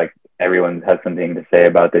everyone has something to say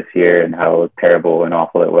about this year and how terrible and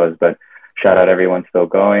awful it was, but shout out everyone still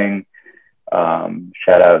going.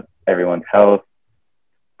 Shout out everyone's health.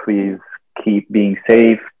 Please keep being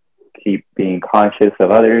safe. Keep being conscious of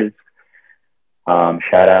others.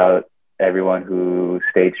 Shout out everyone who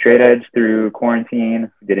stayed straight edge through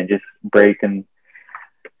quarantine, didn't just break and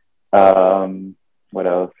what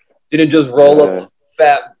else? Didn't just roll up a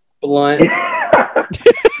fat blunt.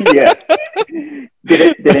 Yeah.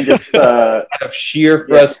 Didn't just out of sheer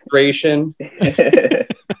frustration.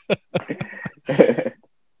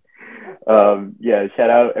 Yeah, shout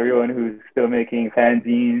out everyone who's still making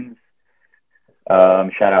fanzines.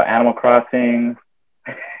 Shout out Animal Crossing.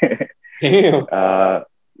 Damn.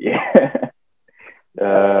 Yeah.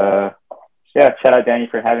 Yeah, shout out Danny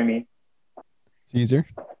for having me. Cesar?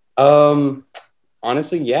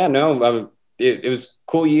 Honestly, yeah, no, it was a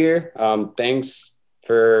cool year. Thanks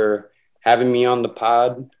for having me on the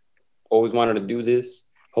pod. Always wanted to do this.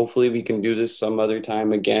 Hopefully we can do this some other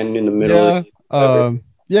time again in the middle.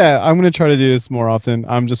 Yeah, I'm going to try to do this more often.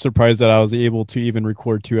 I'm just surprised that I was able to even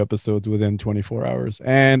record 2 episodes within 24 hours.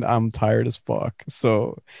 And I'm tired as fuck.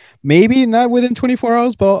 So maybe not within 24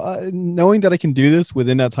 hours, but knowing that I can do this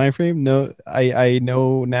within that time frame, I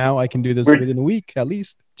know now I can do this within a week at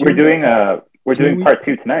least. We're doing part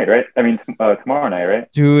 2 tonight, right? I mean, tomorrow night, right?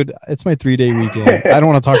 Dude, it's my 3-day weekend. I don't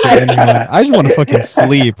want to talk to anyone. I just want to fucking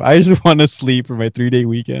sleep. I just want to sleep for my 3-day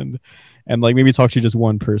weekend. And like maybe talk to just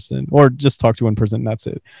one person or just talk to one person. And that's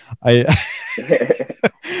it. I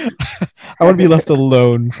want to be left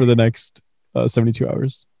alone for the next 72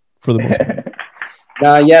 hours for the most part.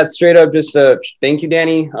 Yeah, straight up. Just thank you,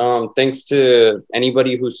 Danny. Thanks to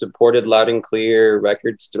anybody who supported Loud and Clear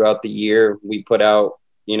Records throughout the year. We put out,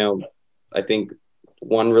 I think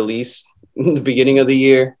 1 release in the beginning of the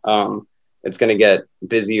year. It's going to get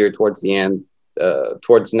busier towards the end,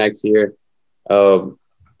 towards next year.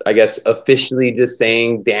 I guess officially just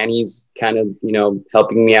saying Danny's kind of,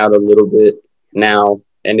 helping me out a little bit now.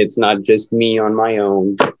 And it's not just me on my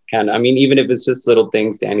own kind of, I mean, even if it's just little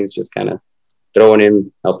things, Danny's just kind of throwing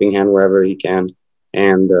in helping hand wherever he can.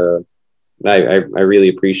 And I really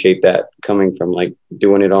appreciate that coming from like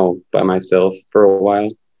doing it all by myself for a while.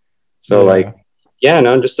 So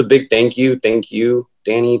just a big thank you. Thank you,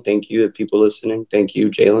 Danny. Thank you to people listening. Thank you,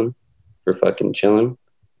 Jalen, for fucking chilling.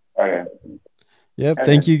 Okay. Yep.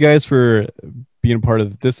 Thank you guys for being a part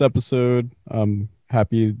of this episode.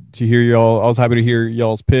 Happy to hear y'all. I was happy to hear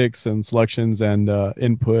y'all's picks and selections and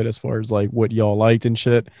input as far as like what y'all liked and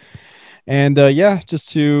shit. And just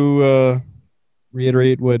to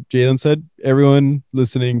reiterate what Jalen said, everyone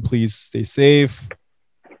listening, please stay safe.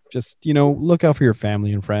 Just, look out for your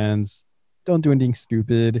family and friends. Don't do anything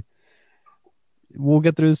stupid. We'll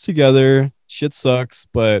get through this together. Shit sucks,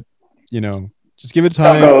 but, just give it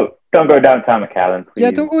time. Don't go downtown McAllen, please.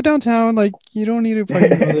 Yeah, don't go downtown. Like, you don't need to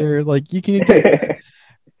fucking go there. Like, you can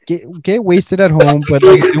get wasted at home, but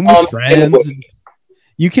like, do with friends.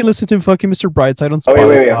 You can listen to fucking Mr. Brightside on Spotify.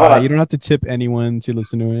 Wait, hold on. You don't have to tip anyone to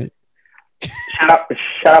listen to it. Shout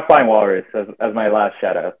out Flying Walrus as my last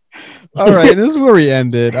shout out. All right, this is where we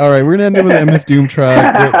ended. All right, we're gonna end it with an MF Doom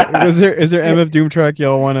track. Is there MF Doom track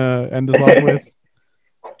y'all want to end this off with?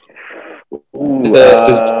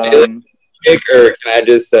 Does pick, or can I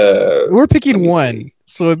just we're picking one,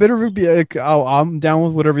 so it better be like, I'm down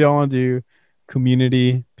with whatever y'all want to do.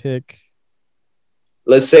 Community pick,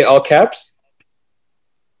 let's say all caps.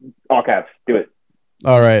 All caps, do it.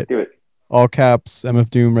 All right, do it. All caps. MF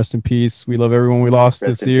Doom, rest in peace. We love everyone we lost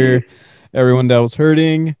this year. Everyone that was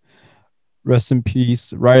hurting, rest in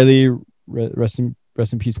peace. Riley, rest in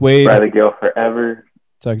peace. Wade, Riley Gill forever.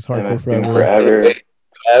 Texas Hardcore forever.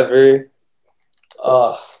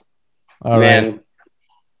 Oh, all man.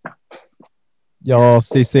 Right. Y'all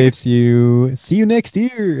stay safe. See you next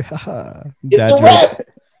year. Dad joke.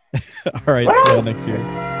 All right, see you next year.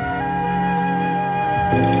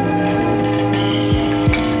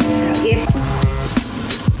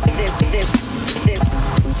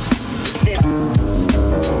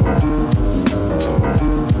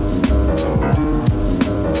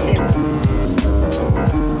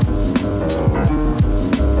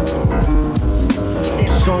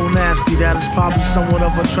 So nasty that it's probably somewhat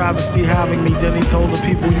of a travesty having me. Then he told the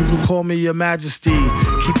people, you can call me your majesty.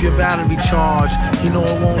 Keep your battery charged, he know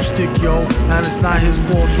it won't stick, yo. And it's not his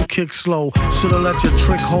fault you kick slow. Should've let your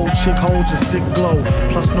trick hold, chick hold your sick glow.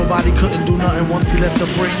 Plus nobody couldn't do nothing once he let the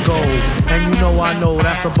brick go. And you know I know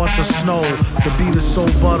that's a bunch of snow. The beat is so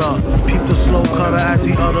butter. Peep the slow cutter as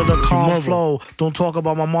he utter the calm flow. Don't talk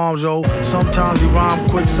about my mom, yo. Sometimes he rhyme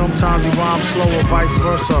quick, sometimes he rhyme slow, or vice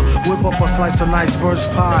versa. Whip up a slice of nice verse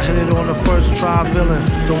pie, hit it on the first try. Villain,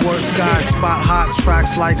 the worst guy. Spot hot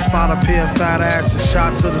tracks like spot a pair of fat asses.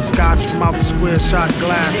 Shots of the scotch from out the square shot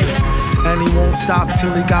glasses. And he won't stop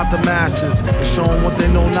till he got the masses. And show them what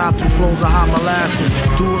they know not through flows of hot molasses.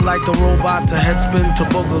 Do it like the robot to headspin to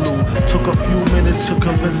boogaloo. Took a few minutes to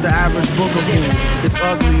convince the average boogaboo. It's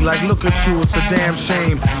ugly, like look at you, it's a damn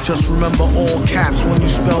shame. Just remember all caps when you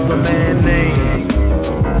spell the man name.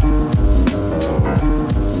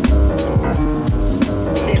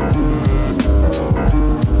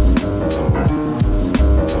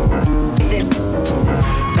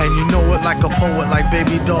 Like a poet, like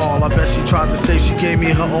baby doll. I bet she tried to say she gave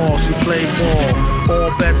me her all. She played ball.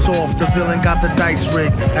 All bets off, the villain got the dice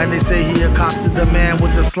rigged. And they say he accosted the man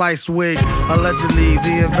with the sliced wig. Allegedly,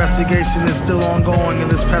 the investigation is still ongoing. In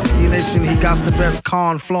this pesky nation, he got the best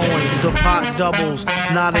con flowing. The pot doubles,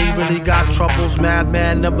 now they really got troubles.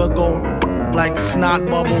 Madman never go like snot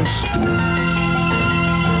bubbles.